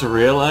I just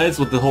realized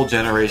with the whole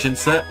generation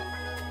set.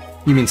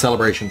 You mean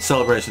Celebrations?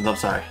 Celebrations, I'm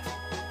sorry.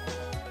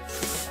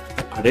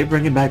 Are they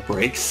bringing back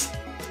breaks?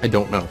 I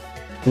don't know.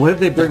 What if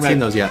they bring back... seen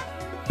those yet.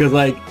 Because,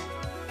 like,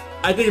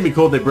 I think it'd be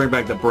cool if they bring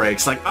back the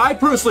breaks. Like, I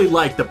personally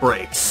like the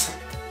breaks.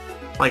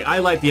 Like, I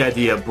like the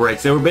idea of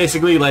breaks. They were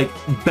basically, like,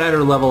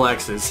 better level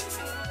X's.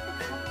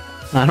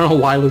 I don't know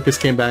why Lucas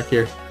came back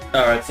here.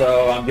 Alright,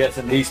 so I'm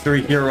guessing these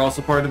 3 here are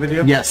also part of the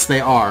video? Yes,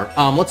 they are.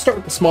 Let's start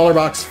with the smaller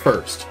box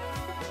first.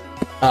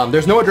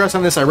 There's no address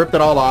on this. I ripped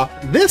it all off.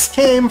 This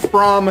came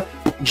from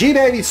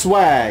G-Baby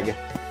Swag.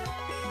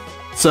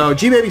 So,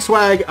 G-Baby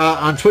Swag,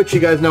 on Twitch, you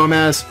guys know him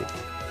as.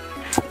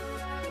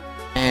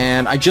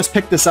 And I just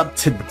picked this up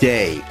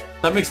today.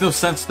 That makes no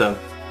sense, though.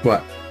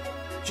 What?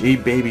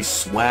 G-Baby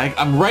Swag?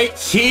 I'm right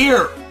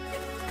here!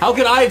 How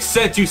could I have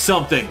sent you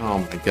something? Oh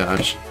my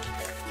gosh.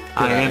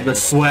 I am the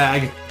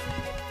swag.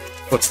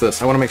 What's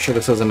this? I want to make sure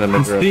this isn't an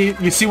address.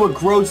 You see what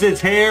grows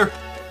this hair?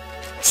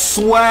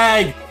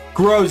 Swag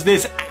grows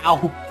this...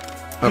 Ow!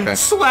 Okay.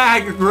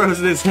 Swag grows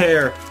this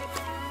hair.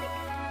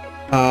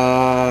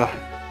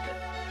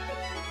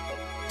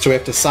 So we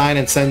have to sign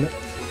and send...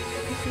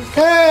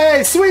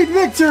 Hey! Sweet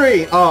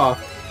victory! Oh.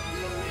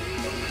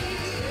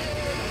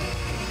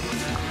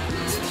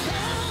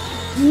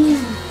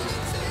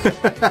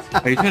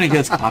 Are you trying to get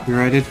us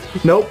copyrighted?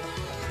 Nope.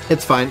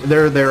 It's fine.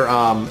 They're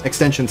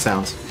extension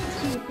sounds.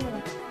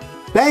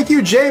 Thank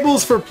you,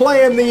 Jables, for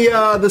playing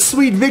the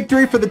sweet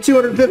victory for the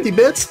 250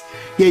 bits.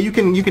 Yeah, you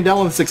can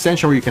download this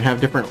extension where you can have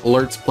different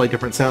alerts play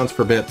different sounds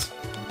for bits.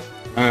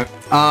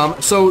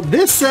 So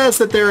this says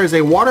that there is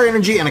a water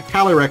energy and a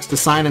Calyrex to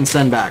sign and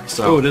send back.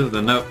 So this is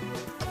the note.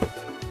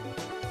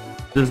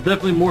 There's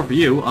definitely more for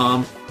you.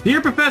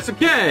 Dear Professor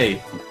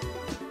K.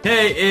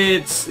 Hey,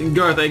 it's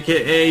Garth,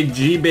 aka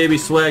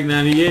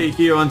GBabySwag98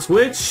 here on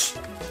Twitch.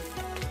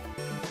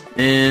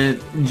 And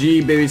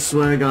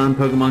GBabySwag on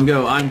Pokemon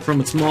Go. I'm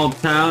from a small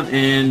town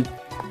in...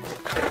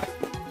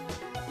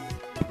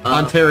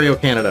 Ontario,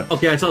 Canada.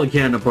 Okay, I saw the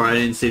Canada part. I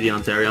didn't see the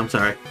Ontario. I'm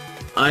sorry.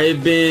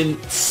 I've been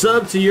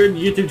subbed to your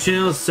YouTube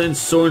channel since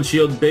Sword and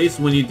Shield base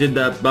when you did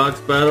that box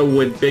battle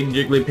with Big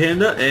Jiggly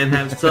Panda, and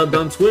have subbed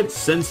on Twitch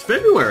since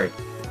February.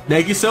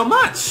 Thank you so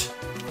much.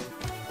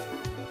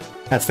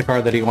 That's the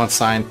card that he wants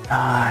signed.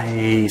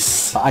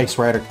 Nice. The Ice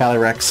Rider,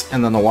 Calyrex,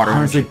 and then the water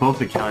Honestly, energy. both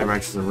the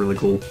Calyrexes are really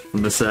cool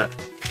in the set.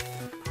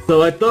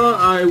 So I thought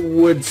I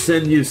would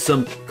send you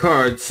some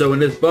cards. So in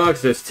this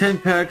box, there's 10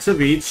 packs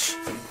of each.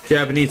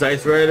 Japanese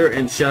Ice Rider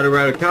and Shadow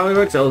Rider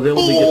Calyrex. I was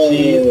able to get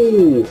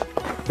these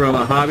from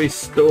a hobby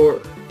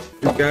store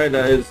guy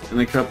that is in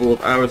a couple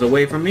of hours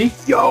away from me.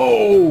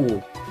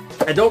 Yo!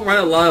 I don't write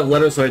a lot of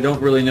letters, so I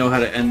don't really know how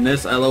to end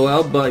this,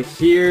 LOL, but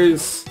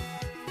here's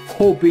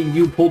hoping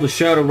you pull the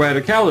Shadow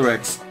Rider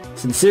Calyrex.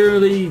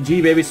 Sincerely,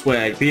 G Baby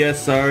Swag.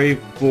 P.S. Sorry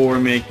for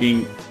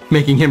making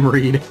him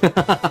read.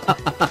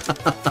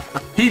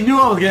 He knew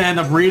I was gonna end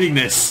up reading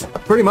this.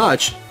 Pretty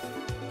much.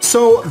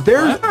 So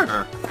there's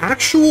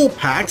actual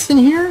packs in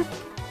here?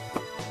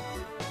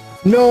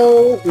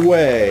 No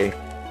way.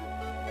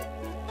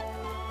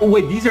 Oh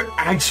wait, these are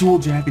actual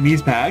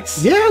Japanese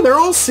packs? Yeah, they're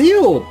all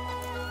sealed.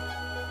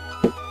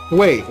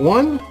 Wait,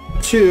 1,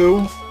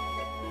 2,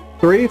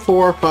 3,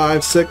 4,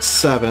 5, 6,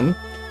 7,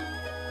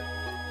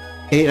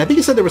 8. I think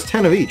you said there was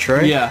 10 of each,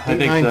 right? Yeah, I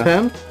think 9, so.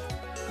 10.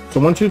 So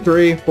 1, 2,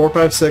 3, 4,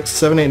 5, 6,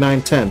 7, 8,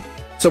 9, 10.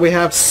 So we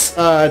have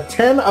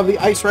 10 of the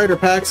Ice Rider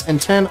packs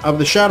and 10 of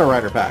the Shadow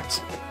Rider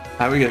packs.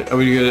 Are we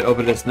gonna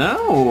open this now,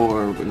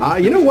 or?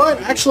 You know what?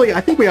 Actually,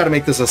 I think we ought to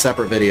make this a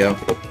separate video,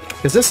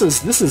 because this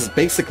is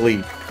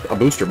basically a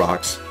booster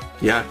box.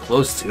 Yeah,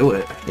 close to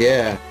it.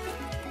 Yeah.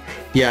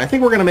 Yeah, I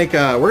think we're gonna make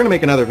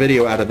another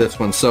video out of this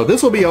one. So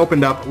this will be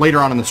opened up later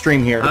on in the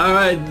stream here. All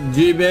right,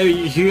 G baby,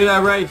 you hear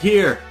that right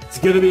here? It's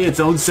gonna be its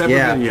own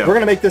separate video. We're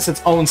gonna make this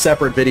its own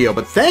separate video.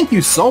 But thank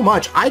you so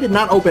much. I did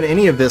not open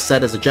any of this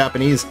set as a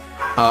Japanese,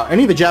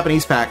 any of the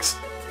Japanese packs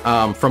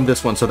from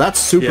this one. So that's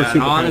super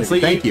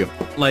honestly, thank you.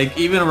 Like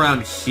even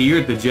around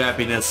here, the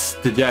Japanese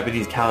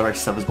Calyrex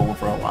stuff is going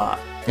for a lot.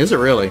 Is it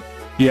really?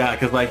 Yeah,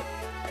 because like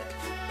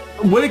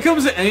when it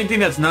comes to anything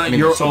that's not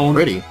your so own,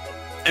 pretty.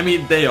 I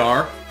mean, they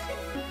are.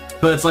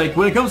 But it's like,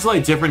 when it comes to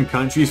like different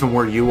countries from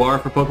where you are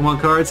for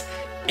Pokemon cards,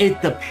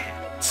 it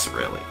depends,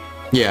 really.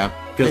 Yeah.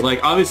 Because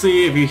like,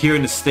 obviously, if you're here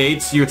in the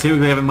States, you're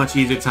typically having a much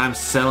easier time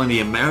selling the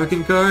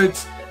American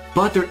cards.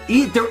 But there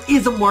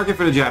is a market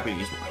for the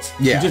Japanese ones.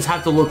 Yeah. You just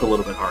have to look a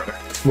little bit harder.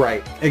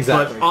 Right,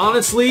 exactly. But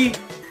honestly,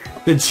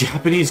 the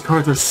Japanese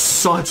cards are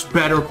such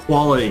better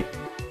quality.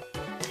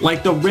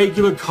 Like, the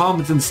regular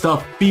commons and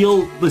stuff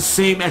feel the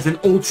same as an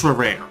ultra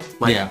rare.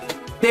 Like, yeah.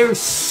 They're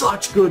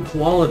such good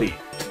quality.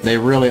 They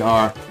really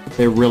are.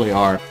 They really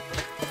are.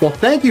 Well,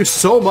 thank you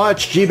so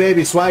much,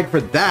 G-Baby Swag,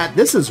 for that.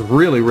 This is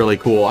really, really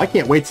cool. I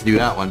can't wait to do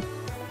that one.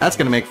 That's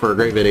going to make for a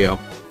great video.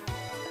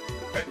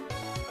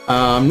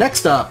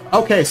 Next up.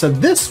 Okay, so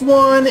this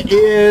one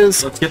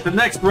is... Let's get the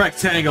next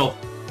rectangle.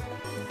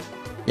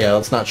 Yeah,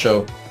 let's not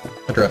show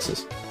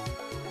addresses.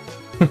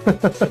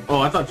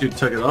 Oh, I thought you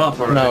took it off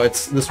already. No,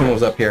 this one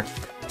was up here.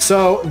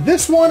 So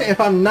this one,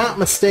 if I'm not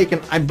mistaken,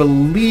 I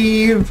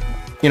believe...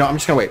 You know, I'm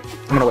just going to wait.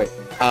 I'm going to wait.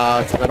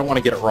 I don't want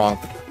to get it wrong.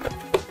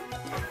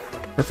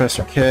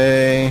 Professor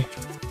K,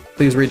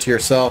 please read to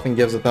yourself and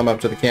gives a thumb up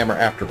to the camera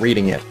after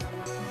reading it.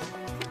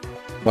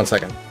 1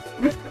 second.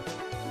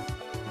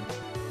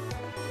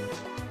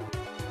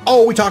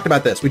 Oh, we talked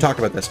about this. We talked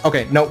about this.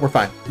 Okay, no, we're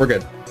fine. We're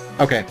good.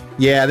 Okay.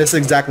 Yeah, this is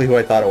exactly who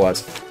I thought it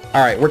was.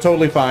 All right, we're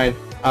totally fine.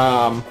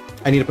 I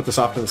need to put this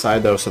off to the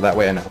side, though, so that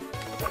way I know.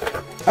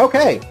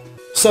 Okay.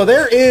 So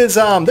there's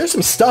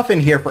some stuff in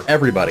here for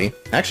everybody.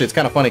 Actually, it's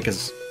kind of funny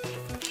because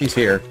she's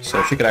here,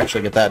 so she could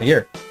actually get that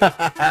here.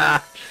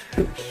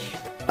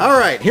 All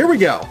right, here we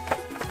go.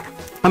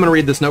 I'm going to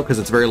read this note because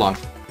it's very long.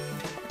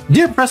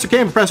 Dear Professor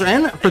K and Professor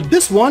N, for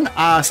this one,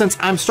 since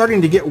I'm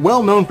starting to get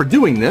well known for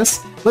doing this,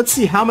 let's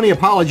see how many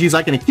apologies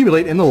I can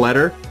accumulate in the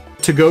letter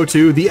to go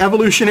to the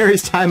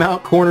Evolutionaries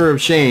Timeout Corner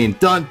of Shame.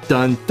 Dun,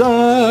 dun,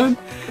 dun.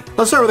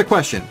 Let's start with a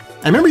question.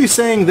 I remember you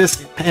saying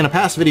this in a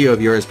past video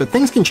of yours, but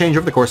things can change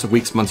over the course of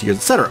weeks, months, years,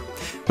 etc.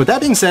 With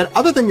that being said,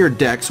 other than your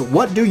decks,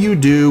 what do you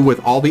do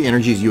with all the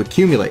energies you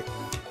accumulate?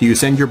 Do you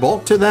send your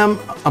bulk to them,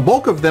 a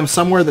bulk of them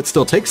somewhere that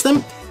still takes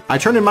them? I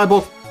turned in my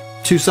bulk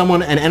to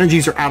someone and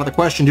energies are out of the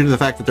question due to the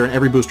fact that they're in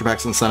every booster pack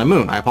since Sun and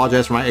Moon. I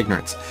apologize for my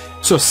ignorance.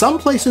 So some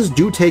places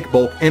do take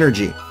bulk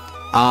energy.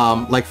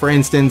 Like for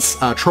instance,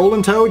 Troll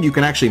and Toad, you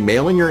can actually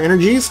mail in your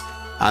energies.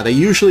 They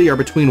usually are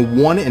between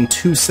 1 and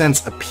 2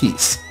 cents a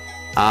piece.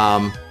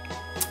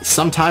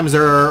 Sometimes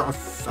they're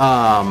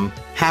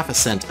half a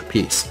cent a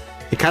piece.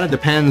 It kind of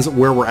depends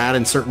where we're at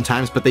in certain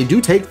times, but they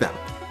do take them.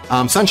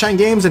 Sunshine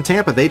Games in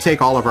Tampa, they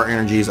take all of our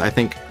energies, I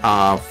think,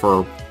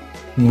 for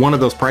one of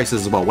those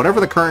prices as well, whatever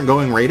the current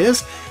going rate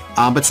is.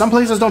 But some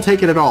places don't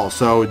take it at all,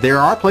 so there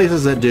are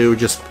places that do,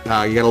 just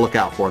you gotta look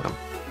out for them.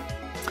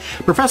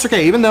 Professor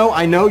K, even though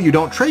I know you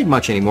don't trade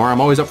much anymore,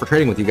 I'm always up for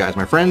trading with you guys.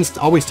 My friends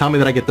always tell me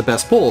that I get the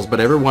best pulls, but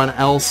like everyone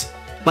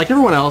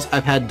else,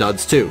 I've had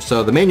duds too,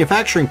 so the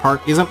manufacturing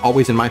part isn't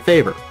always in my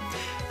favor.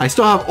 I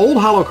still have old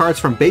holo cards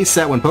from base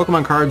set when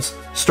Pokemon cards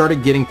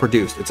started getting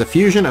produced. It's a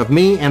fusion of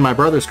me and my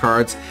brother's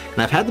cards,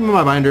 and I've had them in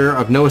my binder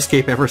of No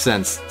Escape ever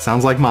since.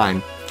 Sounds like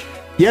mine.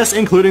 Yes,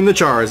 including the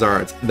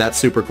Charizards. That's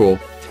super cool.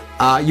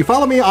 You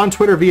follow me on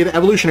Twitter via the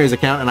Evolutionaries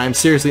account, and I'm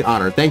seriously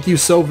honored. Thank you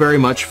so very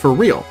much for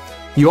real.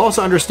 You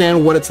also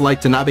understand what it's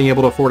like to not being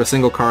able to afford a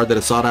single card that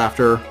is sought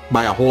after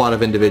by a whole lot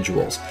of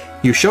individuals.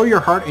 You show your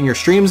heart in your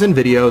streams and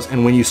videos,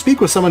 and when you speak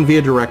with someone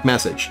via direct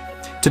message.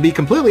 To be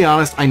completely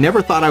honest, I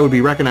never thought I would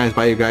be recognized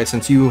by you guys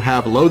since you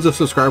have loads of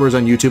subscribers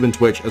on YouTube and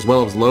Twitch, as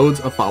well as loads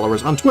of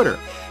followers on Twitter.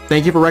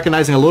 Thank you for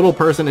recognizing a little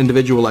person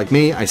individual like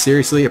me. I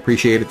seriously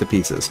appreciate it to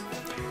pieces.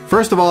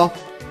 First of all,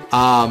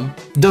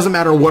 doesn't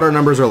matter what our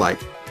numbers are like.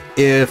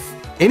 If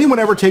anyone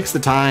ever takes the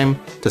time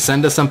to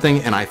send us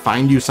something and I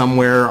find you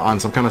somewhere on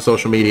some kind of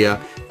social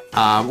media,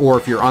 or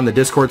if you're on the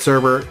Discord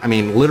server, I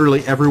mean,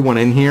 literally everyone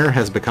in here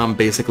has become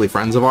basically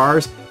friends of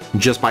ours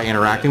just by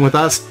interacting with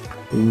us.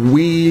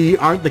 We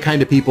aren't the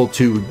kind of people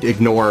to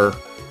ignore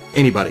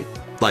anybody.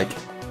 Like,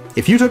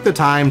 if you took the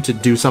time to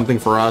do something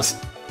for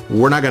us,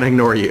 we're not going to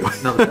ignore you.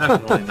 No,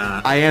 definitely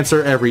not. I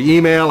answer every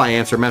email. I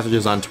answer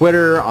messages on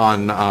Twitter,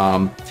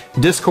 on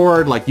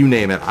Discord, like you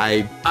name it.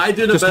 I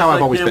do the best I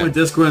can with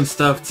Discord and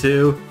stuff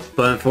too,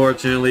 but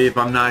unfortunately, if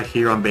I'm not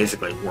here, I'm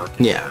basically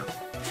working. Yeah.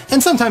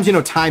 And sometimes, you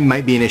know, time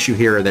might be an issue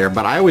here or there,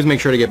 but I always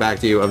make sure to get back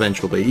to you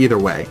eventually, either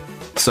way.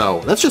 So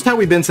that's just how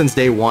we've been since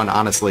day one,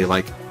 honestly.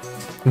 Like,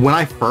 when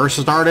I first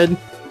started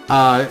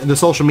the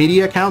social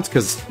media accounts,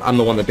 because I'm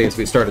the one that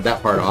basically started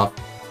that part off,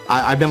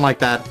 I've been like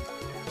that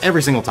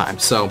every single time.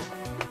 So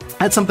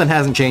that's something that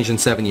hasn't changed in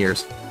 7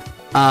 years.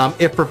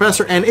 If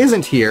Professor N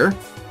isn't here,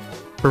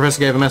 Professor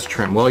gave a message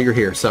for him. Well, you're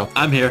here, so.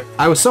 I'm here.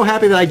 I was so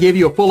happy that I gave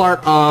you a full art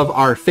of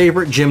our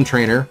favorite gym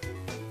trainer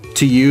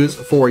to use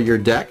for your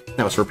deck.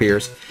 That was for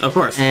Piers. Of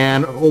course.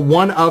 And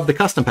one of the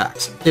custom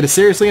packs. It is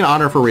seriously an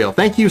honor for real.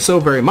 Thank you so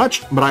very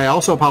much, but I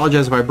also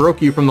apologize if I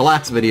broke you from the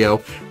last video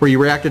where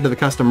you reacted to the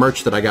custom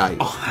merch that I got you.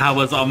 Oh, that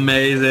was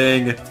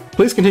amazing.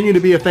 Please continue to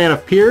be a fan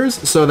of Piers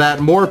so that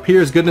more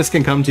Piers goodness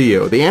can come to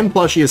you. The N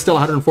plushie is still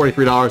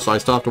 $143, so I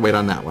still have to wait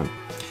on that one.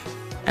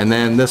 And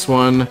then this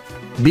one,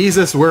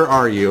 Beezus, where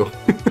are you?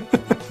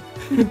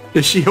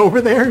 Is she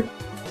over there?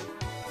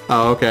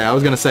 Oh, okay. I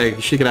was going to say,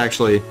 she could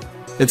actually...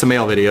 It's a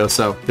mail video,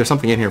 so there's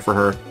something in here for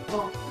her.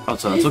 Oh,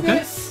 so that's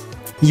okay.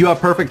 You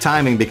have perfect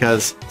timing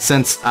because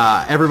since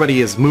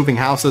everybody is moving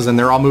houses and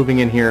they're all moving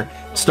in here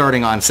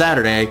starting on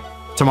Saturday,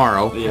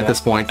 tomorrow, at this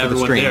point, for the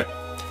stream.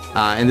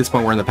 At this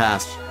point, we're in the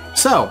past.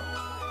 So,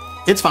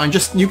 it's fine.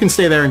 Just you can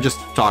stay there and just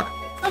talk.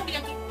 Okay.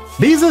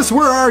 Beezus,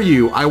 where are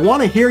you? I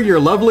want to hear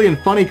your lovely and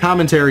funny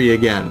commentary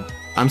again.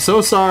 I'm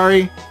so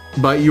sorry,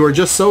 but you are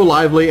just so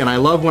lively, and I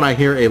love when I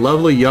hear a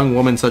lovely young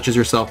woman such as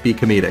yourself be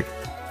comedic.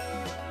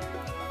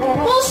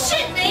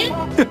 Bullshit, man!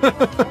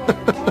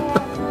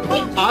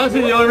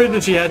 Honestly, the only reason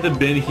she had to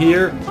been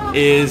here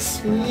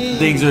is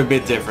things are a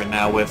bit different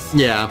now with...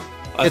 Yeah,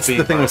 it's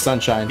the thing with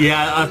Sunshine.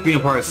 Yeah, us being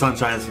a part of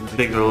Sunshine,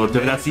 things are a little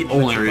different. That's the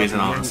only reason,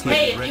 honestly.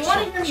 Hey, if you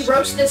want to hear me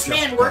roast this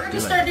man, we're going to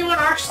start doing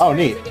our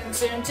neat. again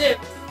soon, too.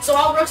 So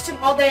I'll roast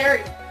him all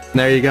day.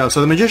 There you go. So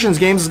the Magician's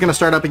Games is going to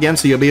start up again,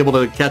 so you'll be able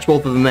to catch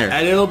both of them there.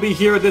 And it'll be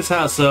here at this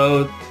house,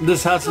 so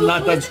this house is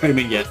not done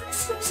screaming yet.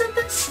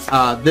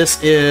 This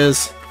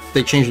is...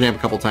 They changed the name a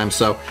couple times,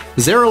 so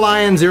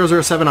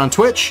ZeroLion007 on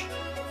Twitch.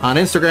 On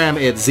Instagram,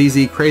 it's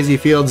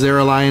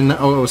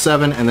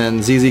ZZCrazyfield0Lion007, and then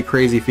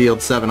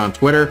ZZCrazyfield7 on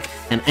Twitter.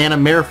 And Anna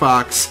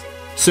Marefox,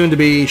 soon to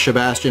be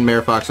Sebastian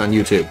Marefox on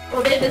YouTube.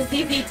 Well, they're the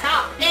ZZ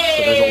Top.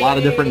 Hey! So there's a lot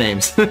of different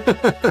names.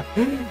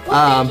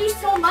 Well, thank you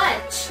so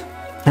much.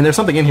 And there's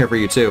something in here for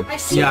you, too. I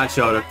see. Yeah, I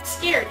showed her. I'm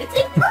scared. It's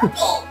in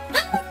purple.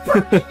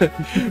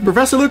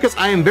 Professor Lucas,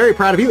 I am very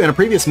proud of you. In a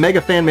previous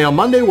Mega Fan Mail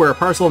Monday where a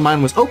parcel of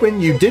mine was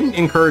open, you didn't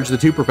encourage the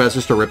two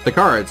professors to rip the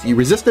cards. You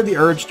resisted the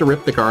urge to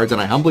rip the cards,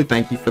 and I humbly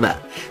thank you for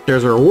that.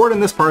 There's a reward in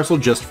this parcel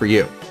just for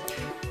you.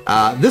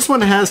 This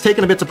one has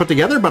taken a bit to put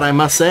together, but I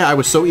must say I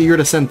was so eager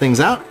to send things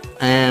out,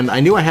 and I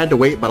knew I had to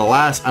wait, but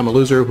alas, I'm a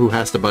loser who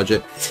has to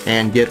budget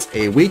and gets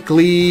a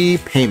weekly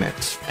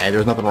payment. And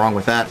there's nothing wrong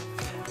with that.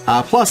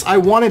 Plus, I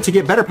wanted to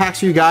get better packs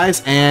for you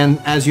guys, and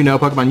as you know,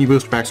 Pokemon U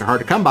booster packs are hard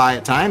to come by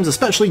at times,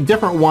 especially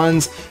different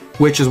ones,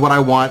 which is what I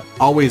want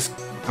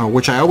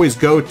which I always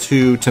go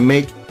to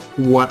make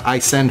what I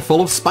send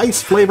full of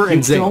spice, flavor,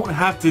 and zing. You don't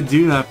have to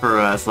do that for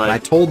us.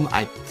 Like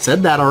I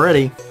said that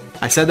already.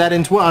 I said that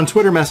on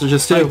Twitter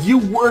messages too. Like, you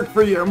work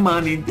for your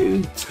money,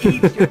 dude.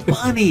 Keep your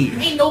money.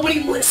 Ain't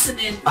nobody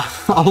listening.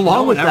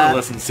 Along with that, no one ever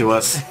listens to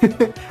us.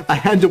 I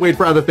had to wait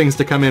for other things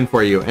to come in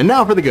for you, and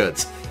now for the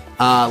goods.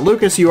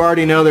 Lucas, you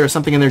already know there's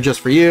something in there just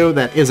for you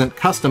that isn't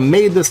custom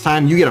made this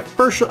time. You get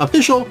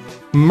official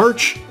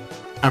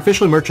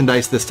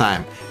merchandise this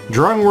time.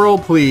 Drum roll,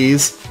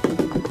 please.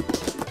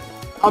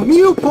 A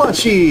Mew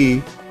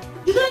plushie!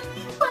 You got a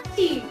Mew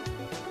plushie!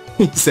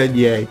 He said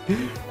yay.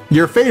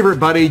 Your favorite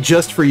buddy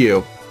just for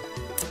you.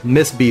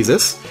 Miss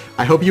Beezus,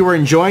 I hope you are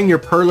enjoying your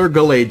Perler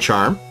Gallade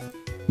charm.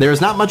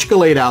 There's not much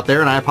Gallade out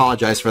there, and I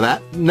apologize for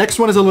that. Next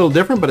one is a little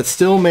different, but it's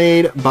still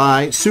made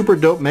by Super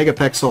Dope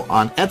Megapixel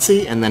on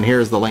Etsy, and then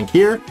here's the link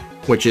here,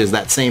 which is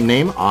that same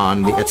name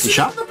on the Etsy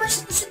shop. The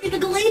person that sent me the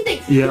Gallade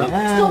thing.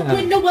 Yeah. So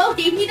when Noelle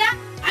gave me that,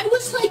 I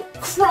was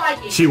like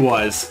crying. She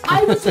was.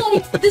 I was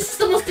like, this is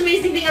the most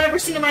amazing thing I've ever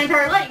seen in my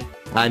entire life.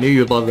 I knew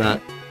you'd love that.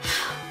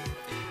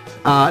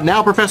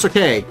 Now Professor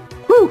K.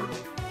 Whew.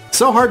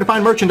 So hard to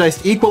find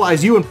merchandise to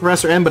equalize you and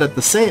Professor M, but at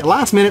the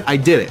last minute, I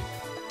did it.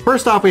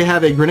 First off, we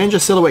have a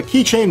Greninja Silhouette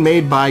keychain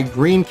made by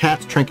Green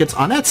Cat Trinkets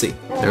on Etsy.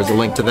 There's a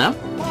link to them.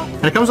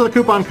 And it comes with a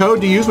coupon code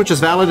to use, which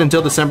is valid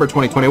until December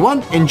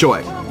 2021.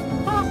 Enjoy.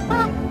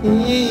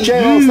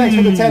 Jails, thanks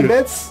for the 10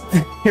 bits.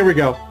 Here we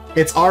go.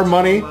 It's our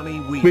money.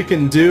 We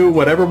can do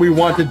whatever we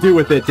want to do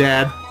with it,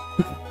 Dad.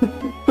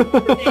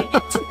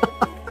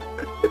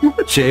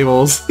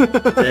 Jables.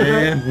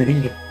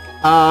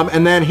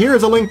 And then here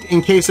is a link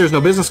in case there's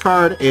no business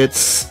card.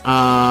 It's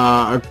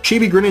a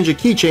Chibi Greninja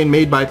keychain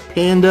made by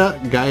Panda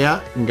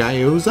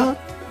Gyoza.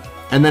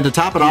 And then to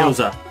top it off,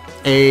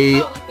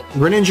 a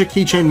Greninja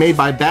keychain made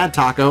by Bad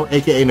Taco,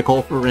 aka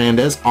Nicole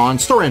Fernandez, on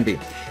Store Envy.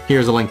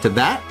 Here's a link to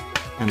that.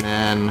 And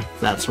then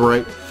that's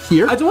right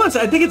here. I just want to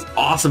say, I think it's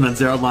awesome that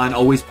Zero Line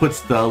always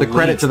puts the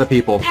credit to the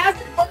people. As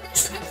an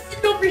artist, I'm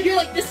sitting over here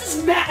like, this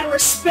is mad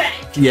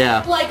respect.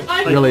 Yeah. Like,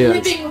 I'm really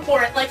living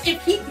for it. Like,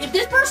 if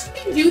this person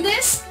can do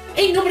this,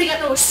 ain't nobody got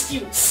no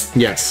excuse.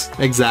 Yes,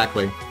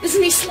 exactly. This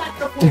is me slapping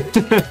the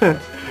food.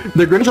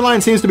 The Greninja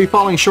line seems to be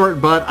falling short,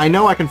 but I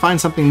know I can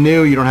find something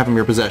new you don't have in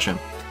your possession.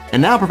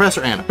 And now,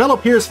 Professor Anna, fellow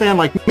Piers fan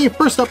like me,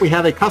 first up we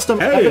have a custom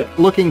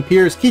epic-looking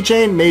Piers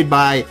keychain made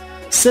by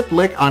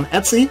Siplick on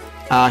Etsy.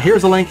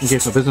 Here's a link in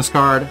case of business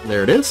card.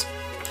 There it is.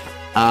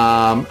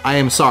 I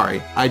am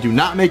sorry. I do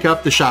not make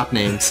up the shop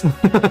names.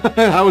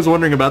 I was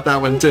wondering about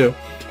that one too.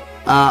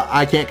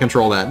 I can't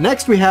control that.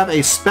 Next, we have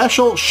a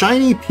special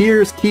shiny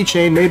Piers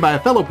keychain made by a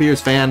fellow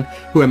Piers fan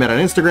who I met on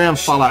Instagram.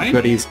 Fallout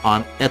Goodies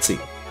on Etsy.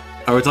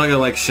 Are we talking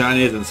like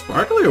shiny as in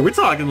sparkly, or are we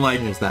talking like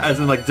as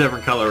in like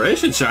different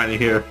coloration shiny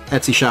here?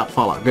 Etsy shop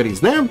Fallout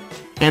Goodies there.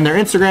 And their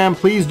Instagram,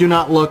 please do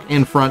not look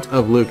in front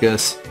of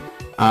Lucas.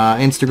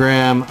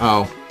 Instagram,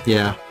 oh,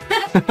 yeah.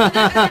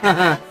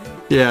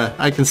 Yeah,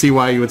 I can see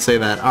why you would say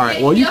that. All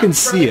right, well, you can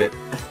see it.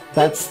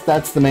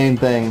 That's the main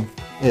thing.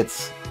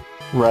 It's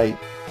right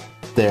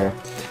there.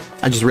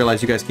 I just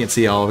realized you guys can't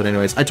see all of it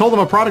anyways. I told them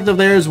a product of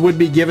theirs would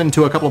be given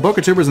to a couple of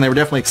BookTubers, and they were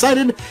definitely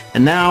excited.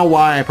 And now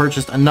why I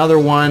purchased another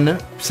one,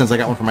 since I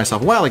got one for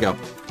myself a while ago.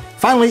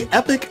 Finally,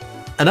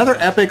 another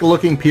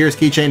epic-looking Piers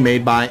keychain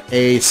made by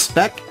a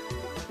spec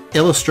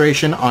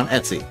illustration on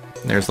Etsy.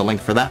 There's the link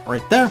for that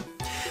right there.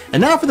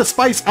 And now for the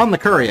spice on the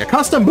curry, a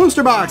custom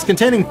booster box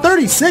containing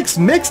 36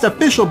 mixed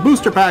official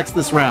booster packs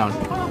this round.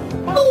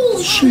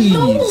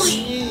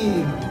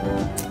 Jeez.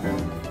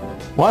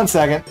 1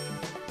 second.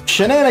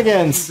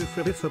 Shenanigans.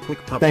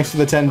 Thanks for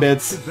the 10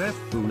 bits.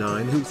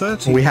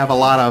 We have a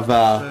lot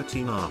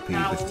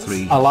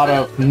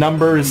of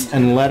numbers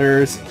and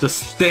letters.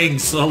 Just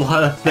things, a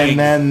lot of things. And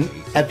then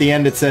at the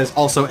end it says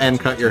also "and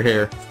cut your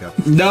hair."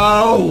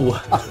 No.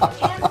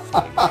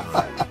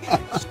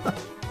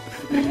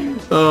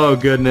 Oh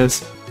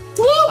goodness.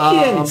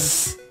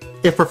 Lucas!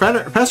 If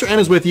Professor N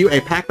is with you,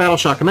 a pack battle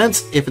shall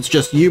commence. If it's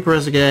just you,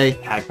 Professor Gay,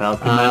 pack battle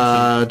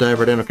commence. dive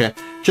right in. Okay.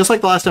 Just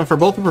like the last time for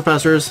both the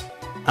professors,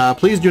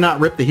 please do not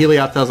rip the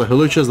Helioptils, the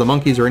Holuchas, the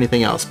monkeys, or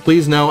anything else.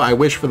 Please know I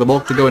wish for the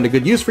bulk to go into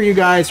good use for you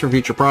guys for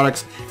future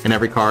products, and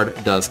every card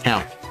does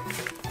count.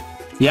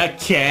 Yeah,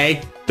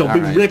 Kay. Don't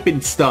be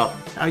ripping stuff.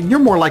 You're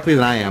more likely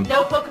than I am.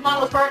 No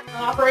Pokemon was part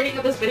operating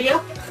of this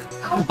video.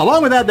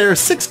 Along with that, there are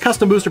 6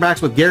 custom booster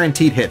packs with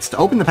guaranteed hits. To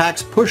open the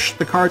packs, push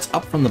the cards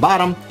up from the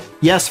bottom.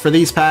 Yes, for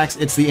these packs,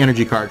 it's the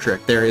energy card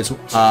trick. There is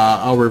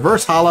a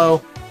reverse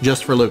holo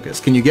just for Lucas.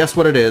 Can you guess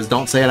what it is?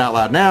 Don't say it out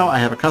loud now. I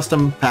have a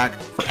custom pack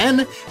for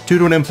N due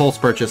to an impulse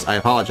purchase. I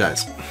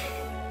apologize.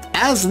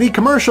 As the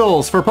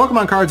commercials for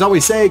Pokemon cards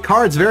always say,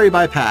 cards vary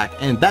by pack.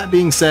 And that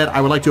being said, I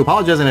would like to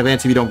apologize in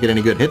advance if you don't get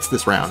any good hits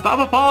this round.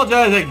 Stop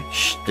apologizing!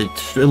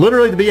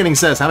 Literally the beginning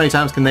says, how many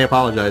times can they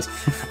apologize?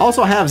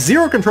 Also, I have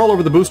 0 control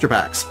over the booster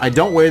packs. I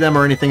don't weigh them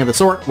or anything of the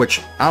sort,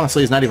 which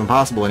honestly is not even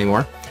possible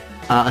anymore.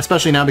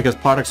 Especially now because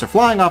products are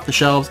flying off the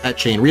shelves at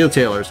chain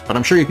retailers. But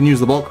I'm sure you can use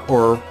the bulk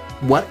or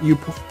what you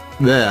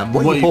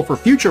pull for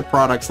future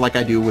products like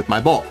I do with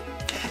my bulk.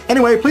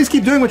 Anyway, please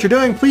keep doing what you're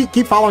doing. Please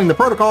keep following the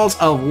protocols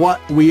of what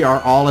we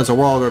are all as a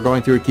world are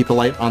going through to keep the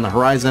light on the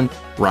horizon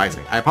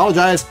rising. I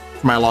apologize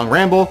for my long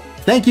ramble.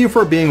 Thank you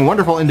for being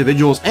wonderful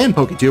individuals and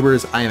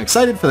PokeTubers. I am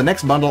excited for the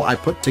next bundle I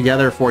put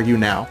together for you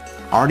now.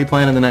 Already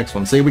planning the next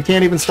one. See, we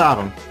can't even stop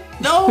them.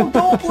 No,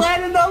 don't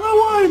plan another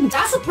one!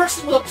 That's a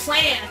person with a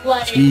plan.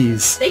 Like,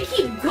 jeez. They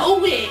keep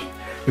going.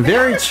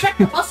 Very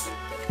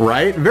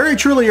right? Very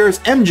truly yours,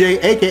 MJ,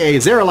 aka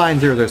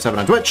Zeraline007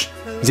 on Twitch.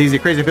 ZZ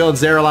Crazyfield,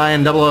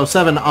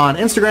 Zeraline007 on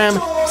Instagram,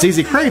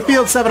 ZZ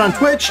Crayfield7 on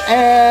Twitch,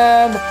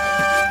 and...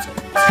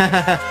 What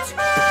does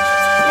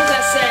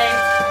that say?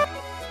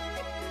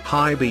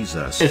 Hi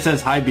Beezus. It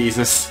says Hi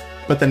Beezus.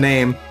 But the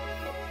name.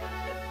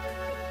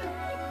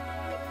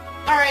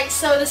 Alright,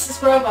 so this is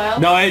Grobile.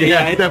 No, it's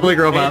definitely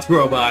Grobile. It's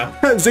Grobile.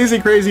 ZZ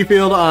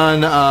Crazyfield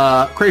on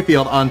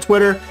Crayfield on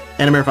Twitter,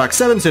 and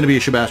AmeriFox7, soon to be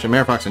Sebastian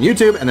AmeriFox on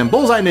YouTube, and then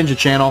Bullseye Ninja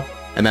channel,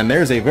 and then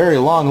there's a very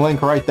long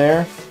link right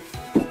there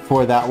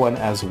for that one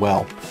as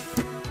well.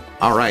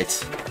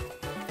 Alright.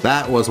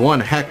 That was one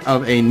heck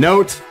of a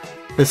note.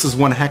 This is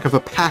one heck of a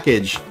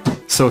package.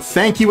 So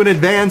thank you in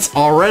advance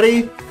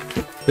already.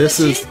 This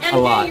is a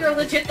lot. You're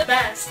legit the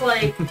best.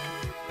 Like,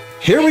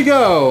 here we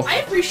go. I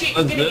appreciate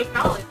you getting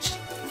acknowledged.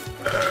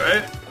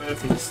 Alright.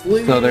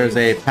 So there's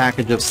a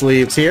package of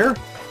sleeves here.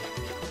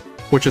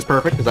 which is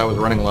perfect because I was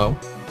running low.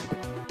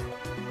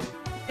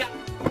 Yeah.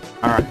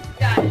 Alright.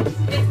 Yeah,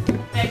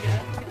 it's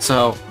mega.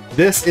 So,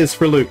 this is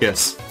for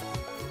Lucas.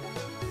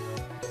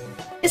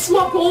 It's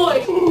my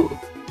boy.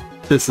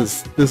 This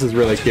is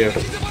really cute.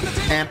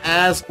 And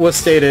as was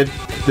stated,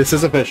 this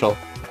is official.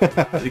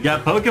 You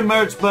got Pokemon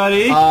merch,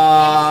 buddy.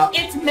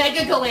 It's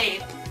Mega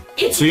Gallade.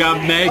 It's So you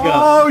got Mega.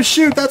 Oh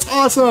shoot, that's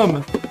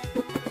awesome.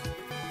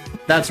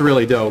 That's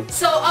really dope.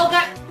 So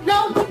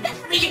no, that's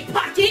not your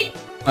pocket.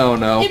 Oh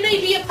no. It may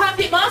be a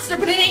pocket monster,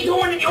 but it ain't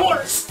going in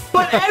yours.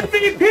 But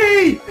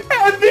MVP!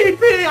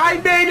 MVP!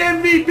 I made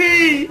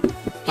MVP!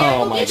 Yeah,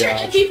 Oh go my get your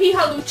gosh. MVP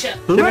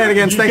Halucha.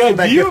 Shenanigans, thank you for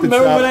that Do you gifted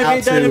remember sub when I out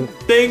made that to-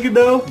 thing,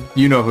 though?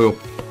 You know who.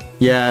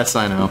 Yes,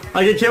 I know.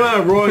 Like, it came out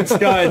of Roaring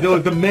Sky, there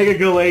was the Mega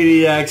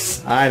Gallade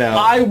EX. I know.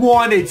 I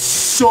wanted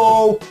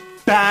so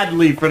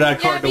badly for that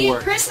Yeah, card me to and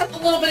work. Chris have a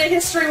little bit of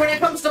history when it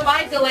comes to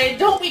my Gallade,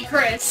 don't we,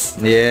 Chris?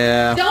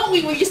 Yeah. Don't we,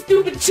 you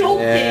stupid joke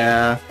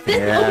Yeah.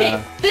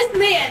 Okay, this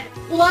man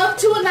loved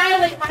to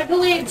annihilate my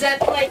Gallades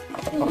at, like,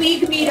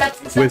 league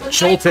meetups and stuff. With like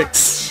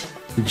Joltix.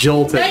 Night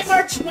Joltix.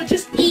 March would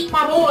just eat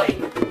my boy.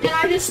 And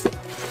I still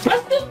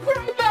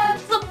cry about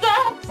it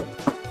sometimes.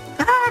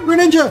 Ah,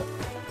 Greninja!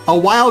 A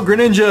wild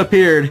Greninja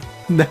appeared.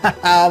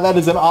 That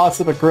is an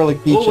awesome acrylic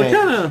Oh,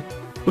 keychain.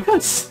 what kind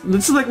of,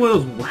 this is like one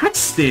of those wax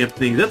stamp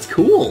things. That's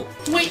cool.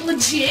 Wait,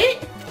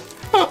 legit?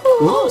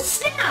 Oh,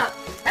 snap!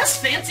 That's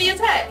fancy as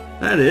heck.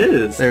 That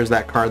is. There's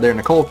that card there.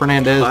 Nicole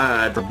Fernandez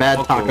for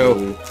Bad Taco.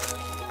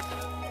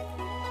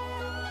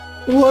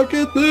 Look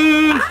at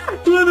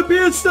this! Doing the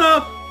beard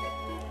stuff.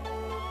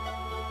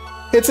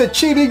 It's a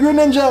chibi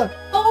Greninja!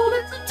 Oh,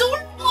 that's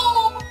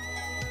adorable!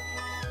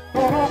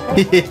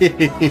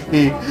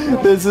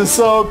 This is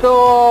so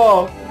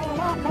cool!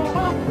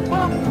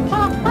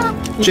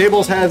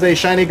 Jables has a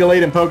shiny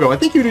Gallade and Pogo. I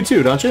think you do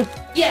too, don't you?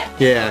 Yeah.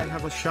 I Yeah.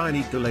 have a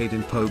shiny Gallade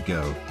in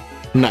Pogo.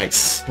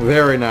 Nice.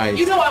 Very nice.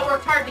 You know I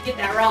worked hard to get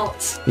that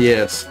relics.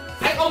 Yes.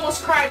 I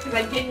almost cried because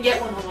I didn't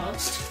get one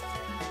almost.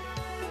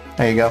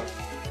 There you go.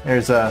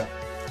 There's that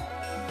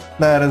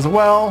as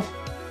well.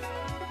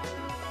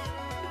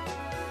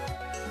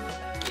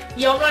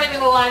 Yo, I'm not even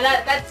gonna lie,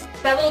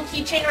 that little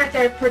keychain right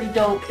there is pretty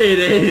dope. It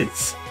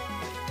is.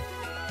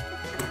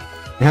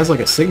 It has like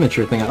a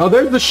signature thing. Oh,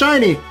 there's the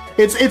shiny.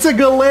 It's a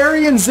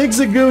Galarian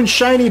Zigzagoon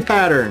shiny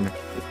pattern.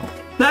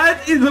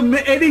 That is and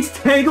he's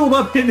tangled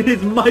up in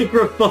his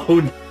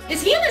microphone.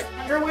 Is he in his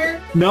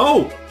underwear?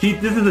 No,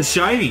 this is a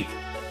shiny.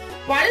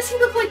 Why does he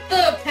look like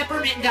the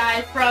peppermint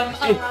guy from,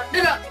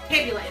 no,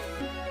 Candyland?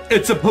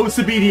 It's supposed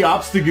to be the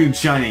Obstagoon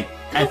shiny.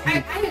 No,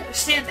 I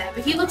understand that,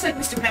 but he looks like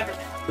Mr. Peppermint.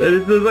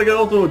 There's like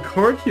also a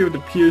card here with the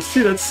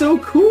PSC. That's so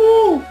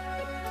cool.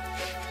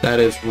 That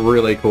is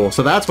really cool.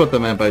 So that's what they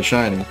meant by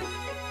shiny.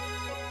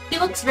 He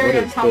looks very What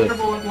is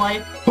uncomfortable with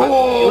life.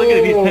 Oh, Look at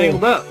him, he's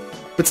tangled up.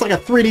 It's like a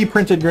 3D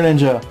printed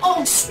Greninja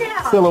Oh,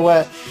 snap!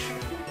 silhouette.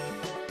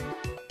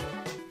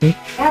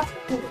 That's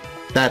cool.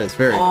 That is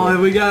very Oh,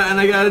 cool. and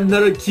I got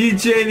another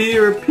keychain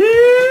here.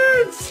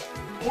 Appears.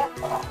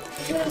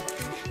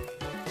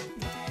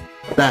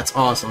 That's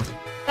awesome.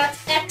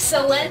 That's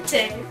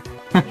excelente.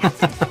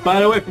 By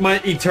the way, for my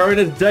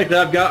Eternus deck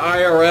that I've got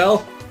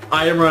IRL,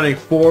 I am running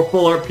 4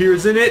 full art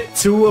Piers in it,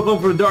 2 of them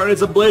from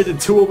Darkness Ablaze and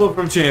 2 of them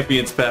from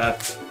Champion's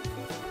Path.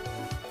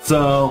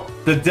 So,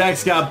 the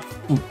deck's got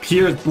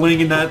Piers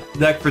bling in that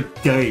deck for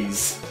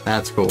days.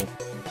 That's cool.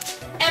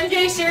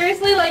 MJ,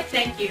 seriously? Like,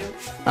 thank you.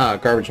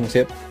 Garbage, let me see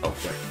it. Oh,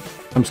 sorry.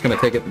 I'm just gonna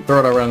take it and throw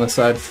it around this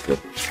side.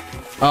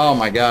 Oh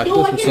my gosh,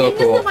 No, I this is can so get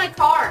this cool. in my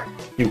car.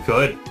 You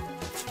could.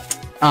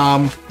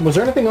 Was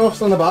there anything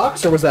else in the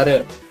box, or was that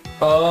it?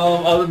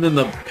 Other than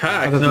the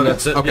pack. Other No, than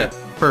that's this? it. Okay, Yeah.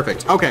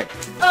 perfect. Okay.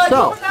 You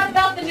So, forgot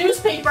about the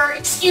newspaper.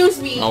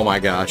 Excuse me. oh my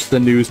gosh, the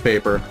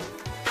newspaper.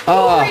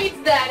 Who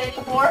reads that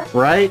anymore?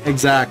 Right?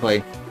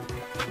 Exactly.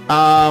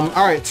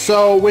 Alright,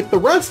 so with the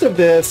rest of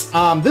this,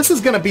 this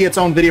is going to be its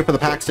own video for the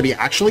packs to be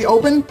actually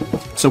open,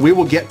 so we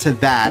will get to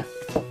that.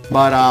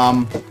 But,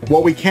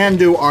 what we can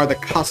do are the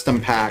custom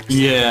packs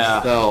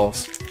Yeah.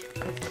 themselves.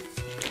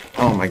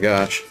 Oh my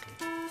gosh.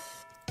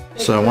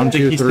 So, I 1,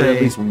 think 2, he said at 3.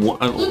 least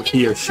one, Luke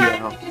he or is she. I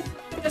don't know.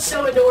 It's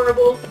so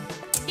adorable.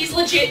 He's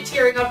legit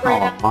tearing up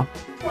right Aw. now.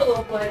 Poor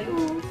little boy.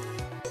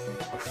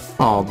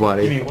 Oh,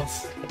 buddy. Give me one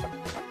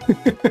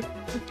second.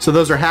 So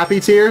those are happy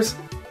tears?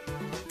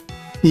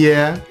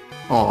 Yeah.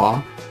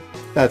 Aw.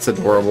 That's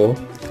adorable.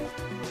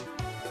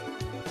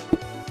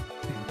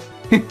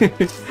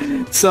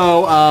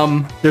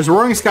 So, there's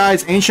Roaring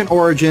Skies, Ancient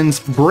Origins,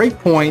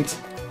 Breakpoint.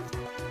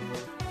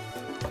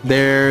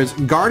 There's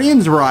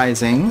Guardians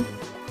Rising,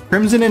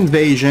 Crimson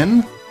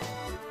Invasion,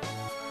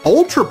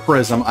 Ultra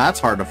Prism. That's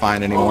hard to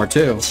find anymore,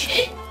 too.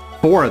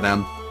 4 of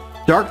them.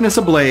 Darkness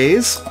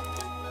Ablaze.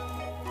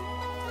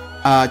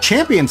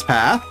 Champion's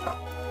Path.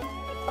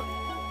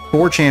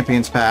 4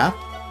 Champion's Path.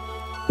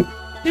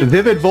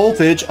 Vivid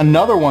Voltage,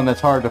 another one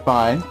that's hard to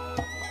find.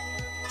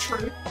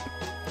 True.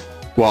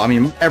 Well, I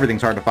mean,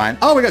 everything's hard to find.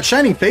 Oh, we got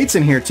Shining Fates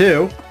in here,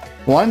 too.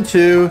 1,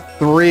 2,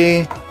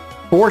 3,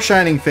 4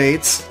 Shining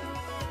Fates.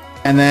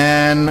 And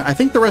then I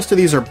think the rest of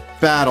these are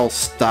battle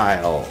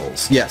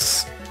styles.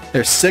 Yes,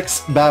 there's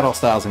 6 battle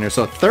styles in here.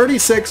 So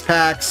 36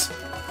 packs.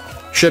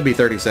 Should be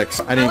 36.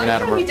 I didn't even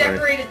add them up. He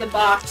decorated the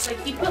box. Like,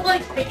 he put,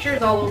 like,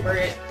 pictures all over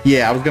it.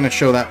 Yeah, I was going to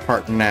show that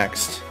part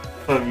next.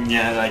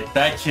 Yeah, like,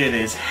 that kid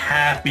is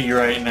happy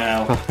right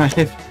now.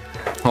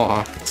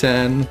 5,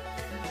 10.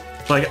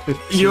 Like,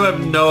 15. You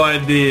have no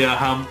idea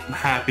how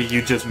happy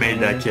you just made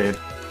that kid.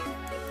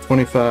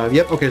 25.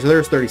 Yep, okay, so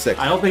there's 36.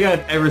 I don't think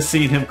I've ever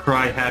seen him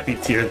cry happy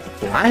tears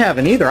before. I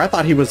haven't either. I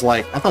thought he was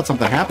like, I thought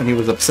something happened. He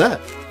was upset.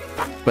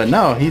 But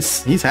no,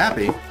 he's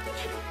happy.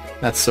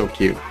 That's so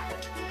cute.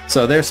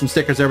 So there's some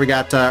stickers there. We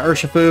got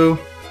Urshifu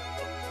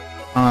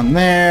on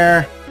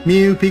there,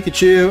 Mew,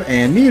 Pikachu,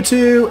 and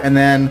Mewtwo, and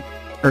then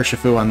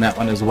Urshifu on that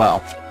one as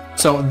well.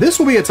 So this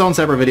will be its own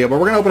separate video, but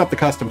we're going to open up the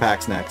custom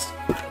packs next.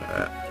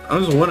 I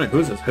was wondering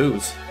whose is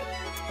whose.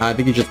 I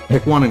think you just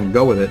pick one and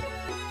go with it.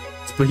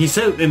 But he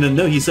said in the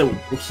note, he said,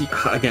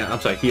 again, I'm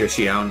sorry, he or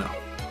she, I don't know.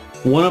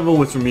 One of them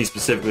was for me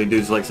specifically,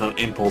 dude's like some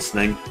impulse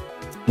thing.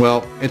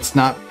 Well, it's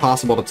not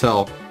possible to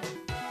tell.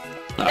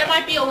 There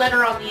might be a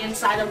letter on the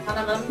inside of one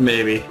of them.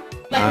 Maybe.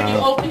 Like when you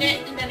open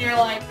it and then you're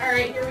like,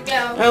 alright, here we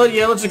go. Well,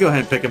 yeah, let's just go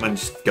ahead and pick them and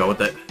just go with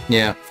it.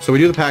 Yeah, so we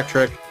do the pack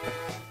trick.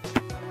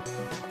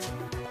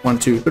 1,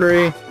 2,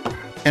 3.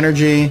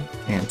 Energy,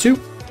 and 2.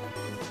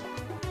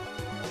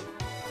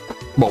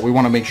 Well, we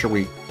want to make sure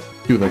we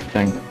do the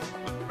thing.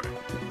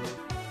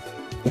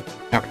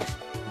 Okay.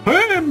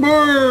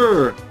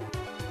 Hammer!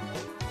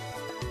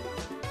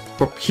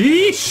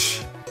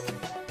 Capiche?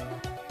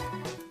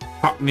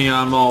 Pop me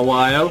on all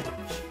wild.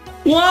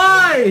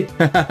 Why?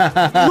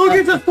 Look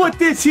at just put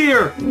this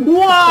here.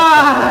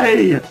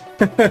 Why?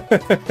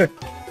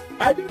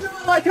 I do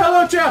not like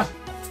Halocha.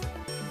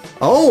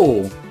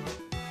 Oh,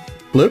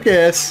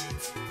 Lucas.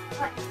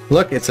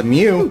 Look, it's a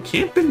Mew.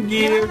 Camping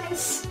gear.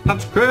 Nice.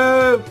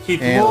 Subscribe.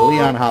 Keep And warm.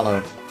 Leon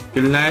Hollow.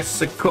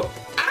 Classical.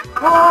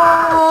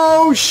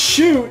 Oh,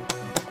 shoot.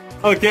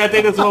 Okay, I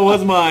think this one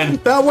was mine.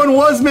 That one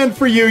was meant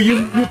for you.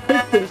 You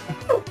picked it.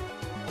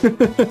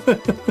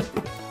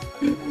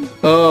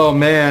 Oh,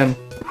 man.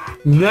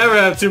 Never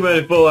have too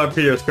many full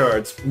RPers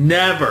cards.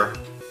 Never.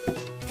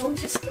 We'll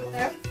just go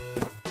there.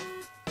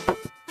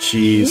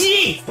 Jeez.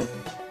 Yeet.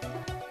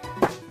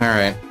 All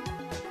right.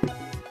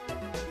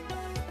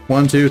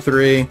 1, 2,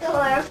 3. Still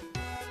there.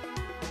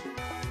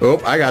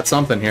 Oh, I got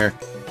something here.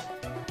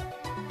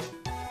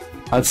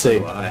 Let's see.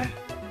 Why?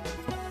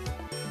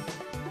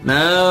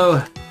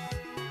 No.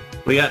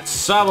 We got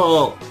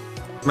Sobble,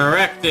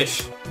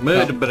 Maractish,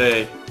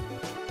 Mudbray.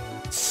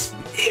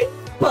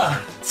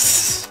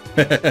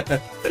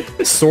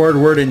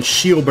 Swordward and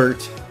Shielbert.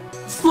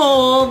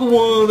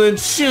 Swordward and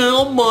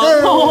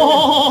Shielbert.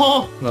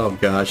 Oh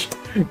gosh.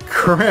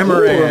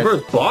 Cramorant.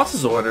 Reverse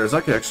boss's orders.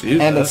 I could actually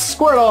use And a that.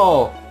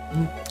 Squirtle.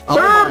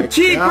 Burb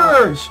Keeper.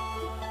 Gosh.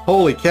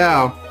 Holy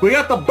cow. We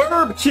got the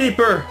Burb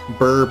Keeper.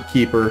 Burb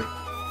Keeper.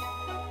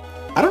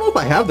 I don't know if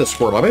I have this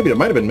Squirtle. Maybe I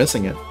might have been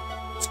missing it.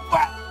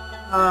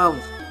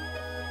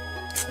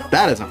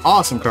 That is an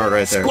awesome card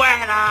right there.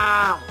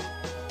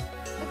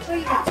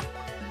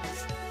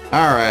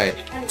 Alright.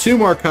 2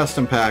 more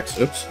custom packs.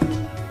 Oops.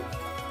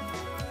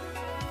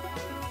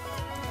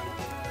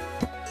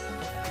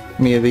 Give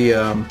me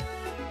the,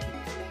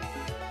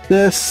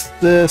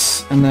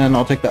 this, and then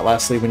I'll take that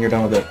last sleeve when you're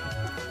done with it.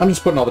 I'm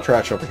just putting all the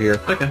trash over here.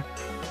 Okay.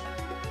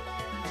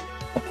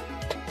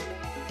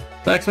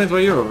 That explains why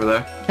you're over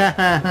there.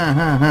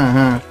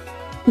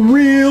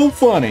 Real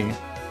funny.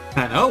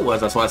 I know it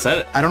was. That's why I said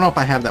it. I don't know if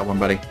I have that one,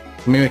 buddy.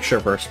 Let me make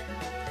sure first.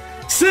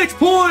 6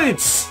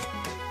 points!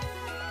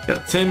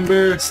 Got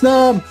Timber.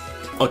 Snub!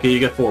 Okay, you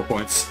got 4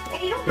 points.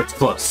 Hey, you don't It's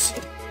close.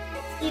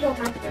 You don't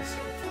have this.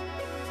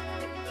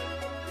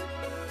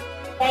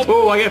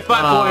 Oh, I get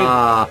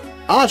 5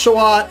 points.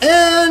 Oshawott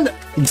and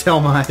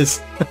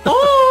Delmise.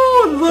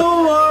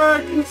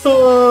 Oh,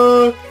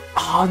 Zoroark!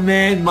 Oh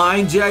man,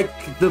 Mind Jack,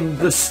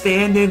 the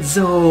stand-in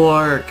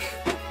Zoroark.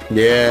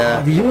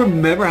 Yeah. Do you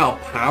remember how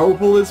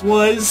powerful this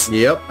was?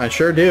 Yep, I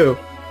sure do.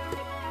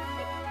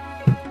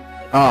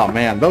 Oh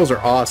man, those are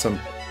awesome.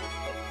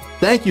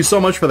 Thank you so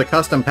much for the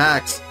custom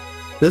packs.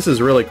 This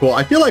is really cool.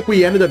 I feel like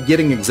we ended up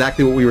getting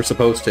exactly what we were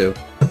supposed to.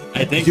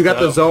 I think you got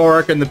the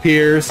Zoroark and the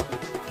Piers.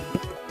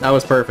 That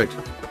was perfect.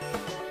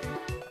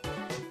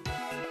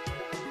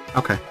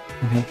 Okay.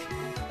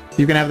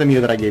 You can have the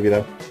Mew that I gave you,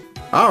 though.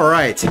 All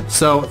right.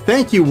 So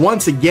thank you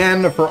once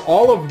again for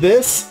all of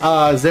this,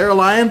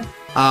 Zeralion.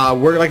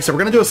 Like I said, we're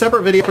gonna do a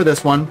separate video for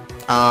this one,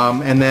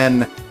 and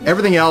then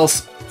everything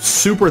else.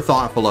 Super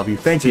thoughtful of you.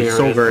 Thank you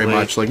so very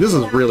much. Like, this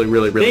is really,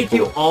 really, really cool. Thank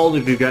you all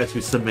of you guys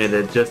who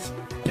submitted. Just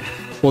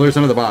well, there's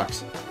another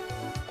box.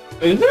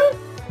 Is there?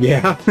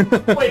 Yeah.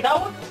 Wait, that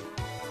one?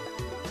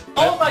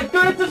 Oh my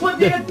goodness, this one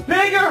gets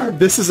bigger!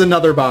 This is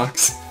another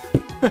box.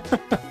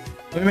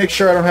 Let me make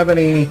sure I don't have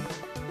any...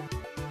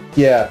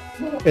 Yeah,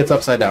 it's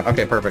upside down.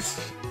 Okay, perfect.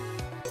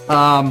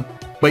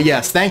 But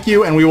yes, thank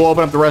you, and we will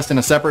open up the rest in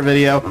a separate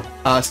video.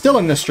 Still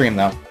in this stream,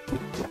 though.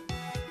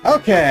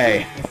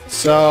 Okay,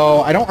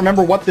 so I don't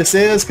remember what this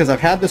is, because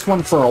I've had this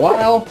one for a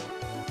while.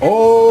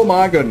 Oh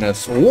my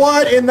goodness.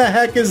 What in the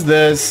heck is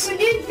this?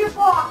 Greninja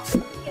box.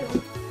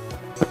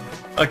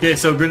 Okay,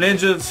 so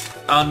Greninja's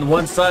on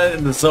one side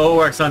and the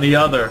Zoroark's on the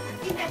other.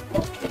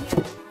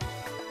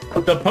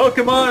 The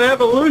Pokemon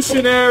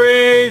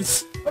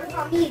Evolutionaries! What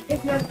about me?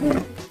 It's not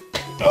good.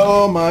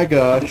 Oh my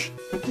gosh.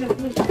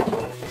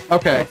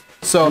 Okay,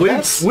 so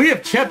we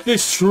have kept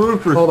this true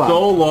for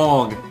so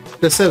long.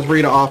 This says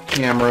read off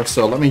camera,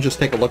 so let me just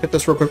take a look at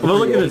this real quick. Well,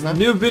 look at this.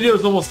 New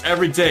videos almost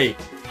every day.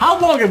 How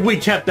long have we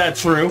kept that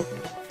true?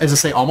 Does it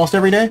say almost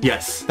every day?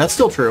 Yes. That's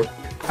still true.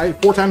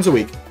 4 times a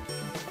week.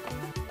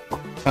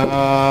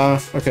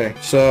 Okay,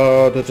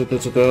 so...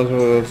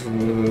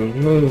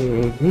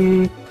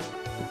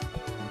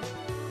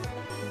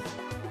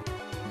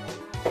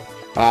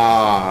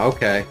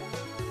 okay.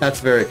 That's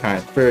very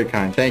kind. Very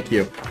kind. Thank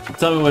you.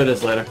 Tell me what it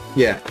is later.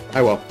 Yeah,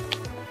 I will.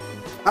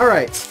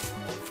 Alright.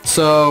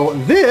 So,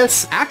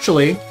 this,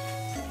 actually,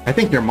 I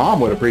think your mom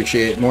would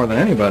appreciate more than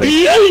anybody.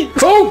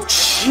 Oh,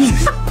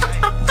 jeez!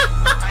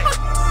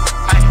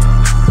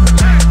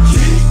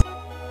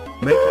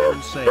 Make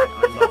and say I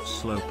love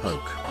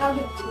Slowpoke.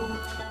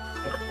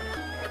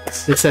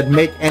 It said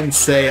make and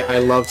say I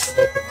love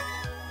Slowpoke.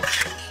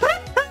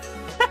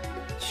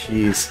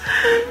 Jeez.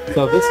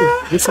 So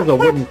this is a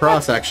wooden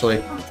cross,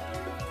 actually.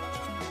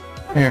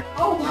 Here.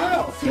 Oh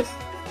wow!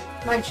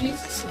 My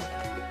Jesus.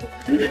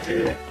 You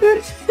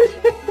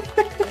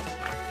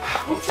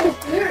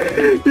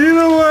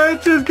know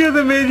what? Just because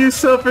it made you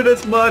suffer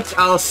this much,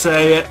 I'll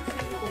say it.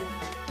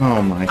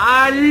 Oh my.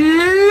 I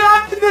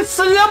love the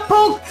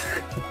Slowpoke!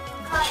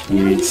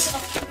 Jeez.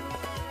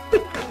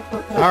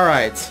 All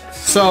right.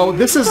 So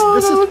this is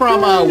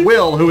from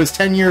Will, who is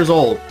 10 years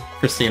old.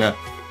 Christina.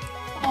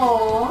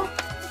 Aww.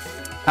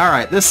 All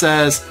right. This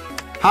says,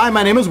 "Hi,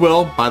 my name is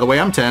Will. By the way,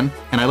 I'm 10,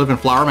 and I live in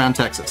Flower Mound,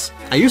 Texas.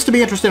 I used to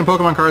be interested in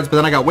Pokemon cards, but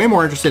then I got way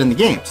more interested in the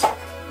games.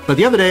 But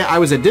the other day, I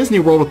was at Disney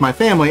World with my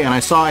family, and I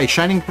saw a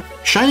Shining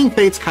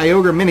Fates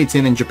Kyogre mini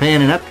tin in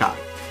Japan in Epcot,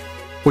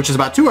 which is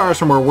about 2 hours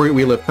from where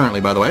we live currently,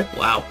 by the way.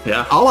 Wow,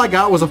 yeah. All I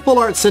got was a full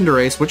art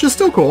Cinderace, which is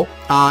still cool,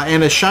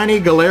 and a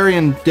shiny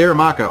Galarian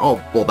Darumaka. Oh,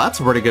 well,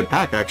 that's a pretty good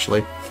pack,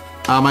 actually.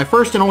 My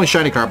first and only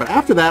shiny card, but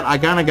after that, I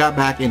kind of got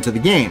back into the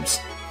games.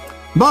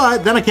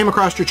 But then I came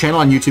across your channel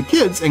on YouTube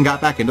Kids and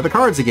got back into the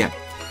cards again.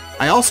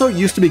 I also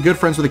used to be good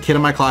friends with a kid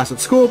in my class at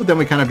school, but then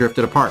we kind of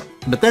drifted apart.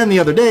 But then the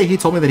other day, he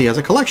told me that he has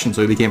a collection,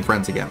 so we became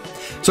friends again.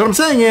 So what I'm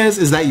saying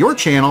is that your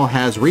channel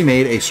has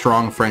remade a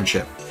strong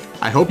friendship.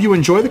 I hope you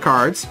enjoy the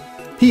cards.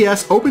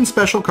 P.S. Open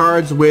special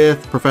cards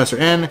with Professor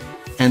N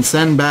and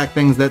send back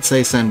things that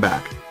say send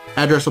back.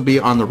 Address will be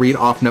on the read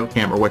off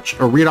camera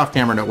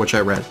note, which I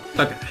read."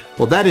 Okay.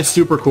 Well, that is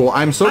super cool.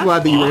 I'm so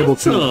glad that you were able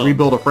to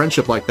rebuild a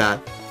friendship like that,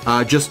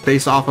 just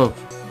based off of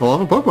a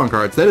love of Pokemon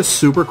cards. That is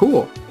super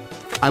cool.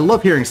 I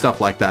love hearing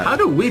stuff like that. How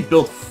do we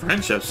build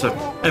friendships? So,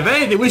 if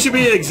anything, we should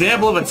be an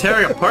example of a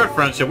tearing apart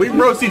friendship. We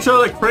roast each other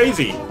like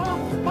crazy.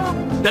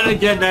 Then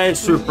again, that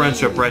is true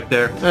friendship right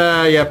there.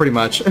 Yeah, pretty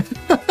much.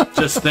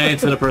 Just saying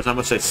to the person how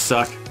much they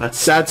suck.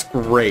 That's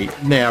great.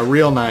 Yeah,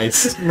 real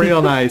nice.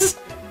 Real nice.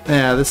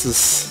 Yeah, this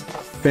is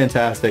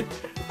fantastic.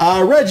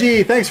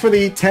 Reggie, thanks for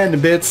the 10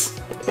 bits.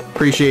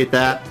 Appreciate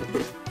that.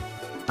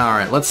 All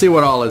right, let's see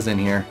what all is in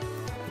here.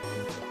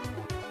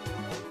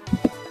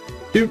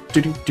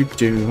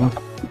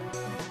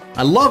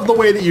 I love the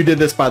way that you did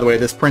this, by the way,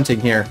 this printing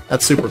here.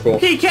 That's super cool.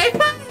 PK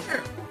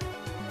Fire!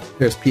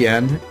 There's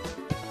PN.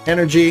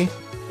 Energy.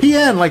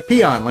 PN, like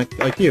peon,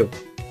 like you.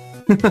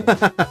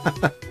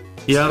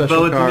 Yeah,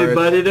 but with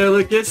anybody there,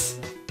 Lucas?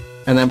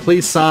 And then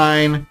please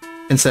sign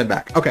and send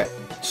back. Okay,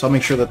 so I'll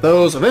make sure that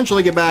those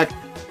eventually get back.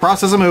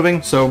 Process is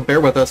moving, so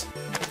bear with us.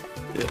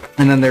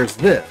 And then there's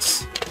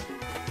this.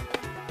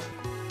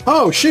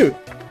 Oh, shoot.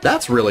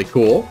 That's really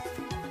cool.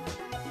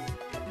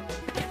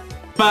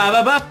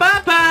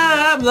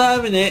 I'm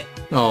loving it.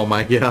 Oh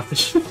my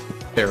gosh.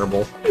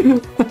 Terrible.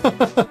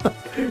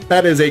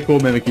 That is a cool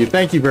Mimikyu.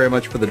 Thank you very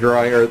much for the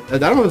drawing. Or I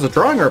don't know if it's a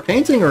drawing or a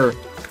painting or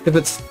if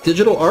it's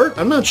digital art.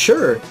 I'm not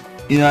sure.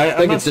 Yeah, I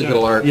think it's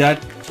digital art. Yeah,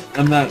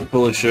 I'm not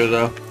fully sure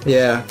though.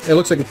 Yeah, it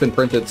looks like it's been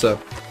printed, so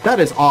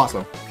that is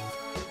awesome.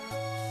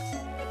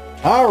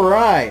 All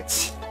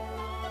right.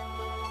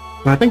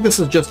 I think this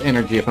is just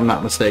energy, if I'm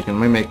not mistaken.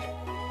 Let me make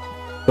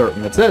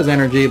certain. It says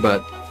energy,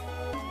 but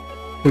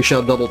we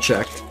shall double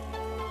check.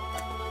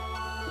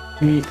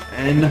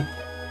 PN.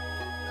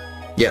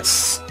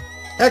 Yes.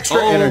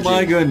 Extra energy. Oh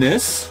my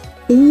goodness.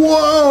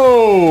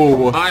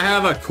 Whoa! I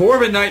have a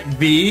Corviknight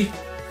V.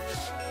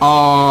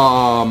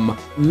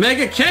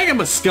 Mega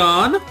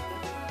Kangaskhan.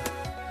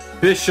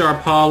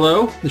 Bisharp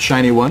Hollow. The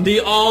shiny one.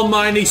 The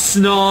Almighty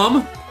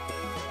Snom.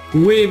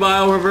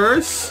 Weavile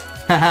Reverse.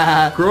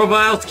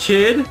 Grovile's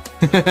Kid.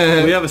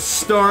 We have a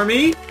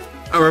Starmie.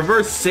 A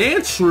Reverse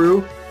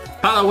Sandshrew.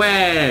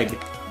 Poliwag.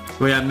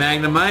 We have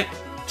Magnemite.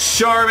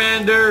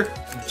 Charmander.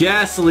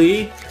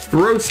 Ghastly.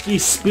 Throsky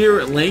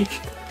Spirit Link.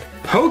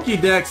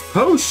 Pokédex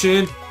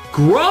Potion.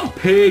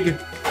 Grumpig.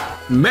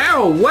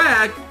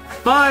 Marowak.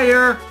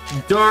 Fire.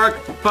 Dark.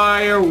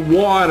 Fire.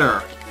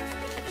 Water.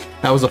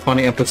 That was a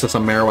funny emphasis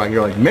on Marowak.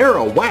 You're like,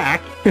 Marowak?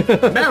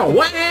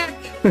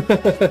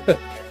 Marowak!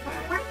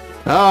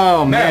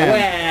 Oh,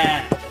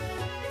 man.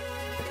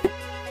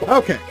 Marowak!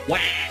 Okay.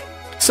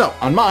 So,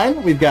 on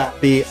mine, we've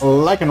got the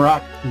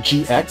Lycanroc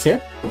GX here.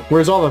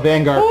 Where's all the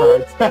Vanguard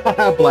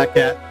cards? Black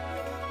Cat.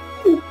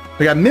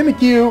 We got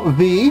Mimikyu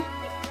V.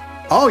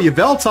 Oh,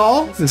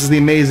 Yveltal. This is the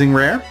amazing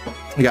rare.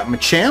 We got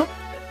Machamp,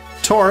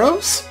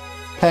 Tauros,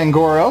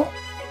 Pangoro,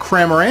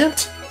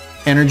 Cramorant,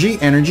 Energy.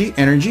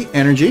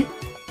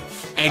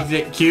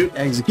 Execute.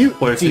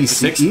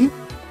 DCE,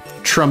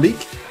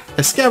 Trumbeak,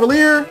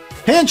 Escavalier,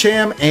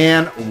 Pancham,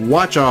 and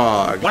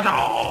Watchog.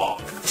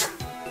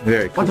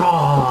 Very cool.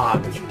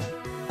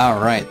 All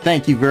right,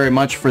 thank you very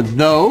much for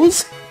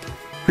those.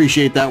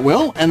 Appreciate that,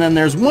 Will. And then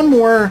there's one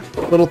more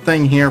little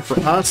thing here for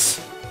us.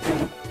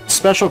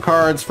 Special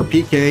cards for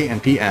PK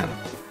and PN.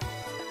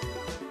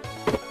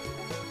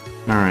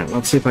 All right,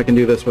 let's see if I can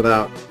do this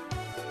without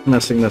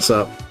messing this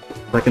up.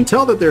 I can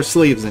tell that there's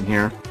sleeves in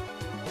here.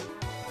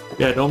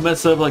 Yeah, don't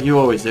mess up like you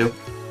always do.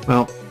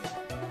 Well,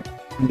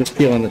 I'm just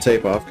peeling the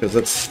tape off because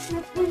that's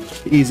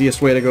the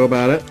easiest way to go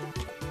about it.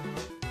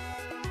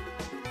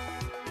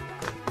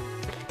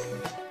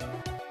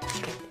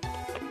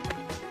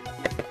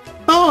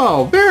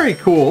 Oh, very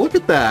cool. Look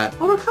at that.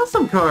 Oh, they're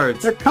custom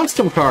cards. They're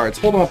custom cards.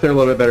 Hold them up there a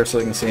little bit better so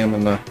you can see them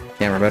in the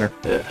camera better.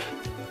 Yeah.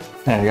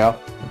 There you go.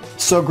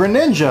 So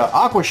Greninja,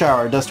 Aqua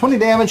Shower, does 20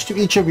 damage to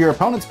each of your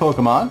opponent's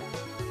Pokemon.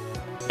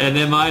 And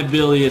then my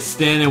ability is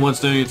stand in once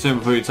during your turn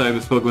before you type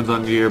this Pokemon's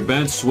onto your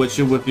bench, switch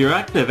it with your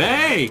active.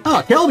 Hey!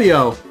 Oh,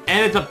 Keldeo.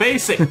 And it's a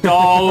basic.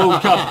 Don't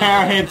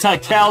compare him to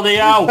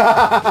Keldeo!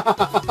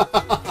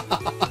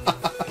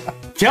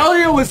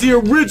 Keldeo was the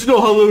original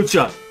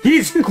Hawlucha.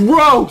 He's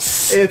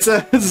gross! It's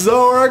a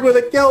Zoroark with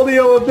a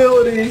Keldeo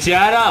ability.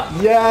 Shut up!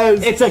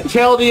 Yes! It's a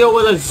Keldeo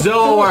with a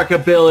Zoroark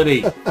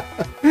ability.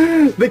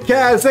 The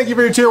Kaz, thank you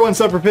for your tier 1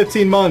 sub for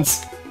 15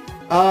 months.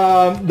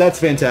 That's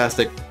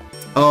fantastic.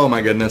 Oh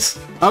my goodness.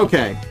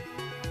 Okay.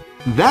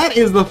 That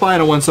is the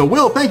final one. So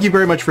Will, thank you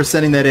very much for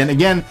sending that in.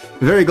 Again,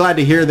 very glad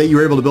to hear that you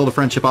were able to build a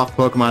friendship off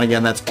Pokemon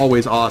again. That's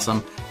always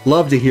awesome.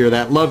 Love to hear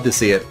that. Love to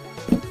see it.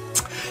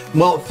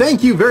 Well,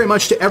 thank you very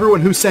much to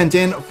everyone who sent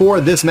in for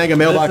this Mega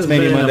Mailbox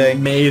Mania Monday. An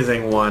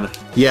amazing one.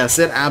 Yes,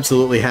 it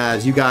absolutely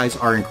has. You guys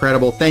are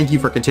incredible. Thank you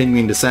for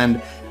continuing to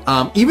send.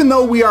 Even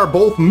though we are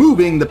both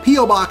moving, the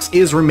P.O. Box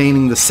is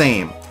remaining the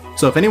same.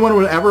 So if anyone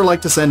would ever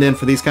like to send in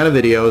for these kind of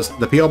videos,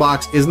 the P.O.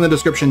 Box is in the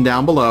description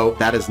down below.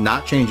 That is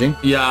not changing.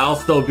 Yeah, I'll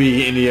still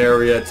be in the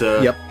area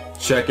to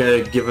check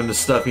it, give him the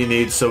stuff he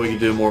needs so we can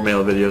do more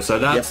mail videos. So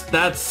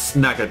that's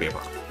not going to be a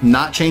problem.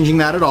 Not changing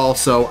that at all.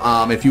 So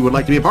if you would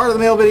like to be a part of the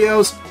mail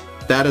videos,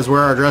 that is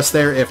where our address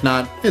there. If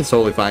not, it's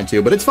totally fine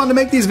too. But it's fun to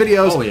make these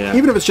videos,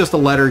 even if it's just a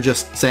letter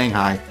just saying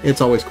hi. It's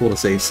always cool to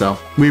see. So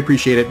we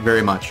appreciate it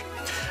very much.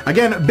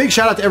 Again, big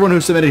shout out to everyone who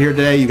submitted here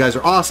today. You guys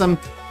are awesome.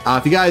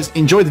 If you guys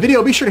enjoyed the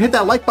video, be sure to hit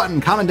that like button,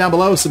 comment down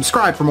below,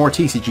 subscribe for more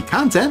TCG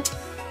content.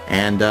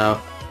 And I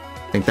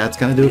think that's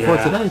going to do it for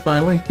today,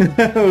 finally.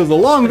 It was a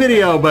long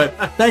video, but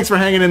thanks for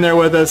hanging in there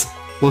with us.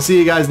 We'll see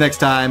you guys next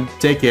time.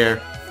 Take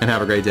care and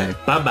have a great day.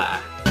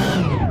 Bye-bye.